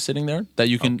 just sitting there that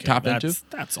you can tap into?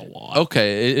 That's a lot.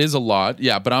 Okay, it is a lot.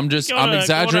 Yeah, but I'm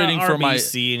exaggerating go to for my.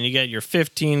 RBC and you get your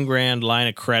 15 grand line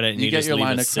of credit and You you get just your leave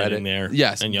line it of sitting credit. there.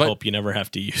 Yes, and you but- hope you never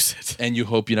have to use it. And you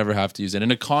hope you never have to use it.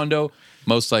 In a condo,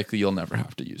 most likely you'll never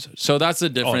have to use it. So that's the Oh,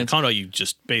 in a difference. condo, you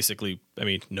just basically,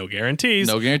 no guarantees.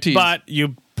 No guarantees. But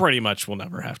you pretty much will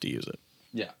never have to use it.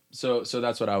 Yeah. So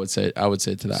that's what I would say. I would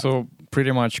say to that. So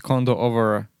pretty much condo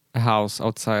over a house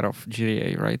outside of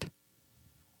GTA, right?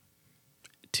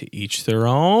 To each their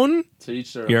own. to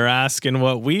each their own. You're asking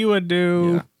what we would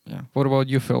do. Yeah. What about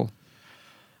you, Phil?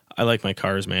 I like my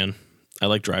cars, man. I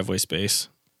like driveway space.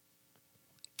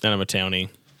 And I'm a townie.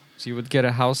 So you would get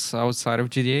a house outside of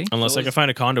GTA? Unless I can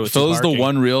find a condo with Phil two is the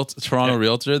parking. one Toronto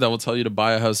realtor that will tell you to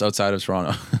buy a house outside of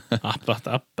Toronto.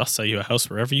 I'll sell you a house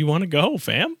wherever you want to go,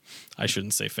 fam. I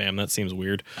shouldn't say fam. That seems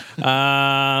weird.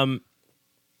 That's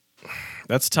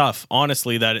tough.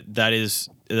 Honestly, that is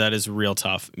real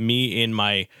tough. Me in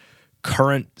my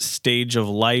current stage of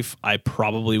life, I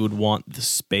probably would want the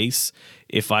space.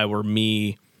 If I were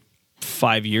me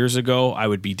 5 years ago, I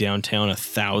would be downtown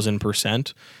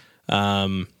 1,000%,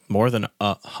 more than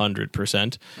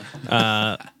 100%.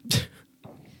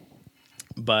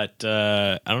 But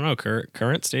I don't know.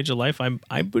 Current stage of life,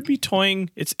 I would be toying.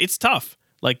 It's tough.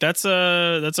 Like that's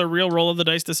a real roll of the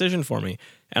dice decision for me,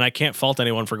 and I can't fault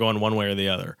anyone for going one way or the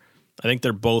other. I think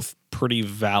they're both pretty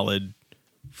valid,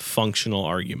 functional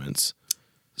arguments.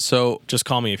 So Just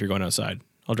call me if you're going outside.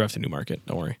 I'll drive to Newmarket.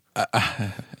 Don't worry.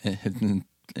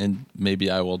 and maybe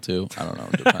I will too. I don't know.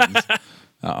 It depends.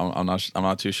 I'm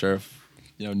not too sure if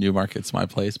Newmarket's my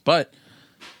place, but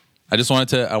I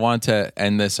wanted to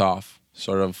end this off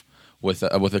sort of with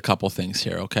a couple things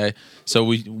here. Okay,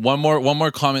 so one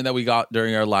more comment that we got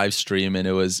during our live stream, and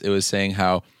it was saying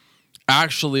how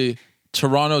actually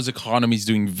Toronto's economy is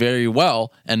doing very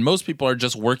well, and most people are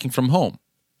just working from home.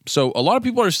 So a lot of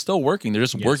people are still working. They're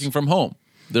just working from home.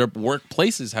 Their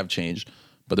workplaces have changed,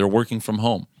 but they're working from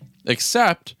home,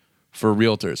 except for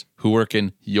realtors who work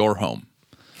in your home.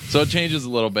 So it changes a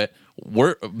little bit.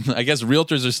 I guess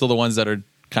realtors are still the ones that are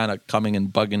kind of coming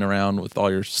and bugging around with all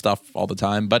your stuff all the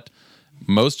time, but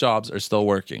most jobs are still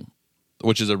working,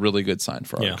 which is a really good sign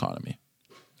for our economy.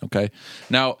 Okay.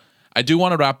 Now, I do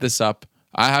want to wrap this up.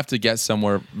 I have to get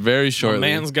somewhere very shortly. My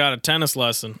man's got a tennis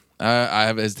lesson. I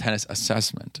have his tennis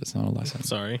assessment. It's not a lesson.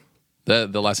 Sorry.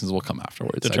 The lessons will come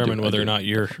afterwards. Determine I whether do. or not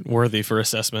you're worthy for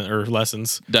assessment or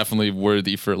lessons. Definitely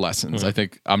worthy for lessons. I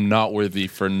think I'm not worthy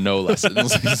for no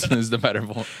lessons is the better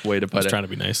way to put it. Trying to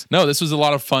be nice. No, this was a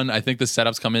lot of fun. I think the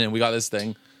setup's coming in. We got this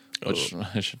thing, which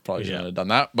I shouldn't have done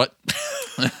that, but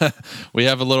we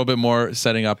have a little bit more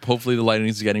setting up. Hopefully the lighting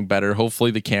is getting better.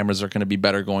 Hopefully the cameras are going to be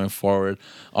better going forward.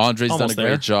 Andre's Almost done a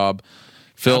there. great job.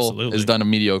 Phil Absolutely. has done a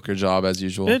mediocre job as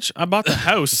usual. Bitch, I bought the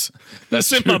house.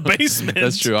 That's in my basement.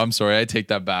 That's true. I'm sorry. I take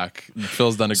that back.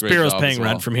 Phil's done a great Spiro's job. paying as well.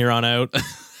 rent from here on out.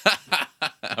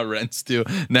 Rent's due.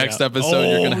 Next Yeah. episode,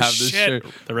 you're gonna Oh, have this shit. shirt.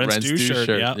 The Rent's Due shirt.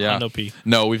 Yeah, Hondo P.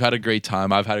 No, we've had a great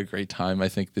time. I've had a great time. I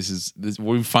think this.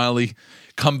 We've finally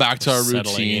come back to our Settling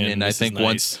routine, in. and I This is think nice.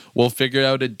 once we'll figure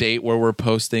out a date where we're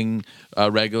posting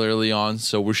regularly on.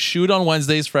 So we're shoot on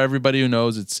Wednesdays for everybody who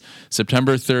knows. It's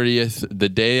September 30th, the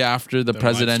day after the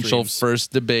presidential streams.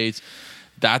 first debate.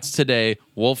 That's today.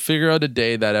 We'll figure out a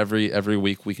day that every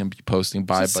week we can be posting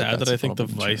by. It's sad that I think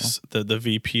the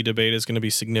VP debate is going to be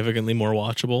significantly more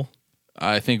watchable.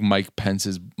 I think Mike Pence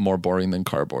is more boring than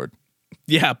Cardboard.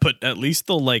 Yeah, but at least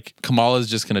they'll like. Kamala's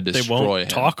just going to destroy They won't him.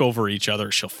 talk over each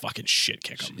other. She'll fucking shit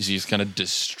kick him. She's going to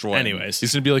destroy him. Anyways.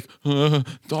 He's going to be like,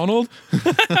 Donald?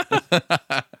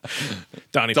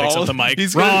 Donnie picks up the mic.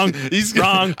 He's wrong. He's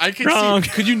wrong. I can wrong. see.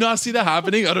 Could you not see that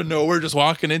happening? Out of nowhere, just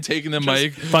walking in, taking the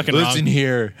mic. fucking Listen wrong.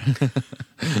 here.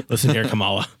 Listen here,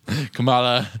 Kamala.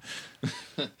 Kamala.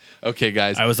 Okay,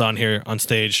 guys. I was on here on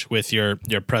stage with your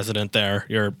president there,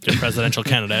 your presidential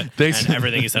candidate. Thanks. And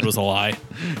everything he said was a lie.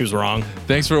 He was wrong.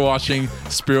 Thanks for watching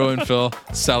Spiro and Phil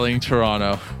Selling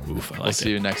Toronto. Oof, I like We'll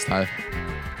see you next time.